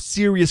enough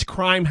serious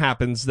crime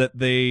happens that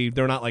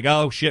they're not like,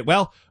 oh shit,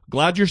 well,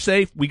 glad you're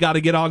safe. We got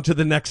to get on to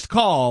the next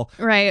call.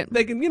 Right.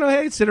 They can,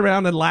 hey, sit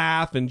around and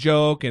laugh and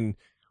joke and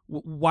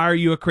why are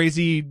you a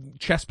crazy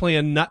chess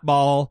playing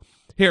nutball?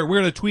 Here, we're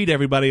going to tweet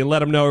everybody and let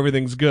them know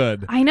everything's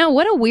good. I know.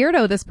 What a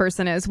weirdo this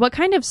person is. What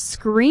kind of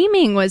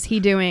screaming was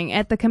he doing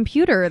at the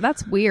computer?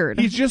 That's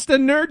weird. He's just a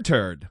nerd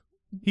turd.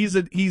 He's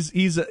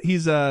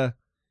a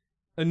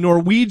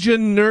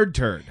Norwegian nerd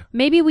turd.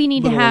 Maybe we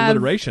need to have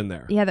alliteration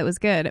there. Yeah, that was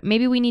good.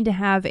 Maybe we need to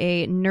have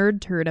a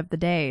nerd turd of the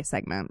day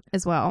segment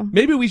as well.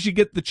 Maybe we should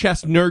get the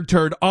chess nerd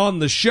turd on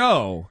the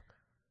show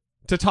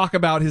to talk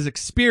about his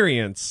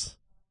experience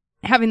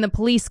having the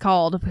police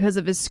called because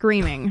of his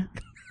screaming.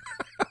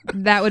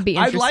 That would be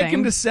interesting. I'd like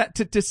him to set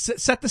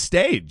the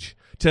stage,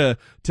 to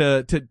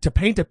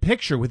paint a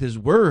picture with his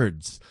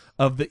words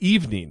of the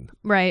evening.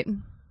 Right.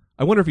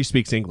 I wonder if he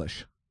speaks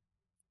English.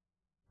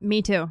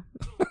 Me too.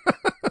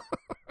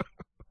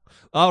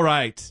 All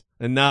right,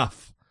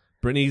 enough.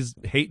 Brittany's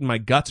hating my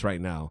guts right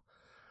now.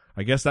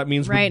 I guess that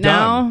means right we're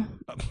done.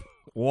 Now?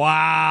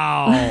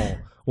 Wow.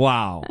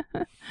 Wow.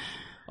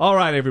 All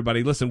right,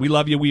 everybody. Listen, we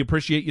love you. We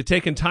appreciate you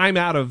taking time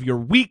out of your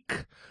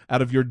week,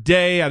 out of your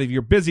day, out of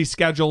your busy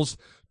schedules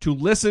to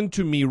listen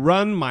to me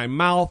run my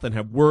mouth and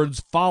have words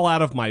fall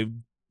out of my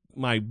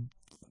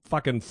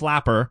fucking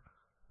flapper.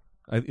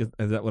 Is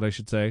that what I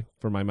should say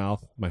for my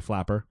mouth? My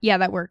flapper? Yeah,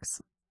 that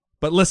works.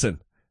 But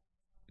listen,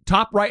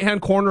 top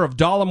right-hand corner of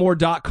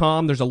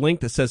Dollemore.com, there's a link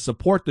that says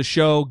support the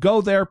show.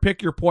 Go there,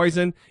 pick your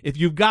poison. If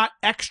you've got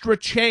extra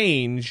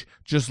change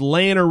just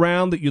laying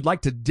around that you'd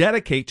like to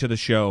dedicate to the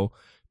show,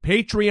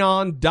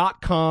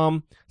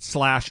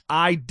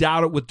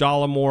 patreon.com/IDoubtIt with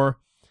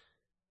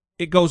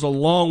it goes a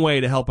long way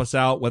to help us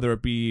out, whether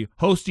it be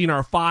hosting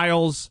our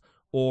files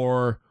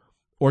or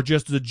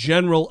just the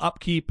general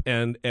upkeep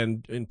and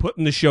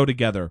putting the show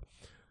together.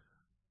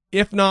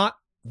 If not,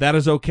 that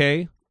is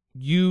okay.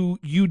 You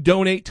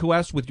donate to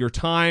us with your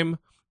time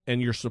and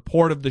your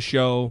support of the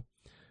show.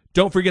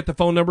 Don't forget the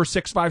phone number,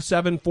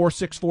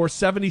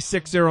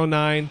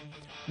 657-464-7609.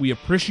 We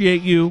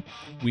appreciate you.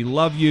 We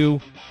love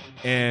you.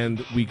 And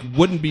we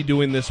wouldn't be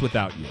doing this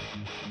without you.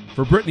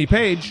 For Brittany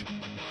Page,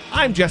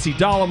 I'm Jesse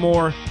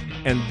Dollemore,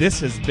 and this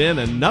has been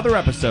another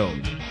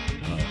episode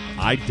of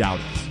I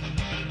Doubt It.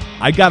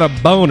 I got a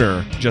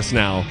boner just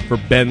now for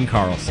Ben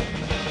Carlson.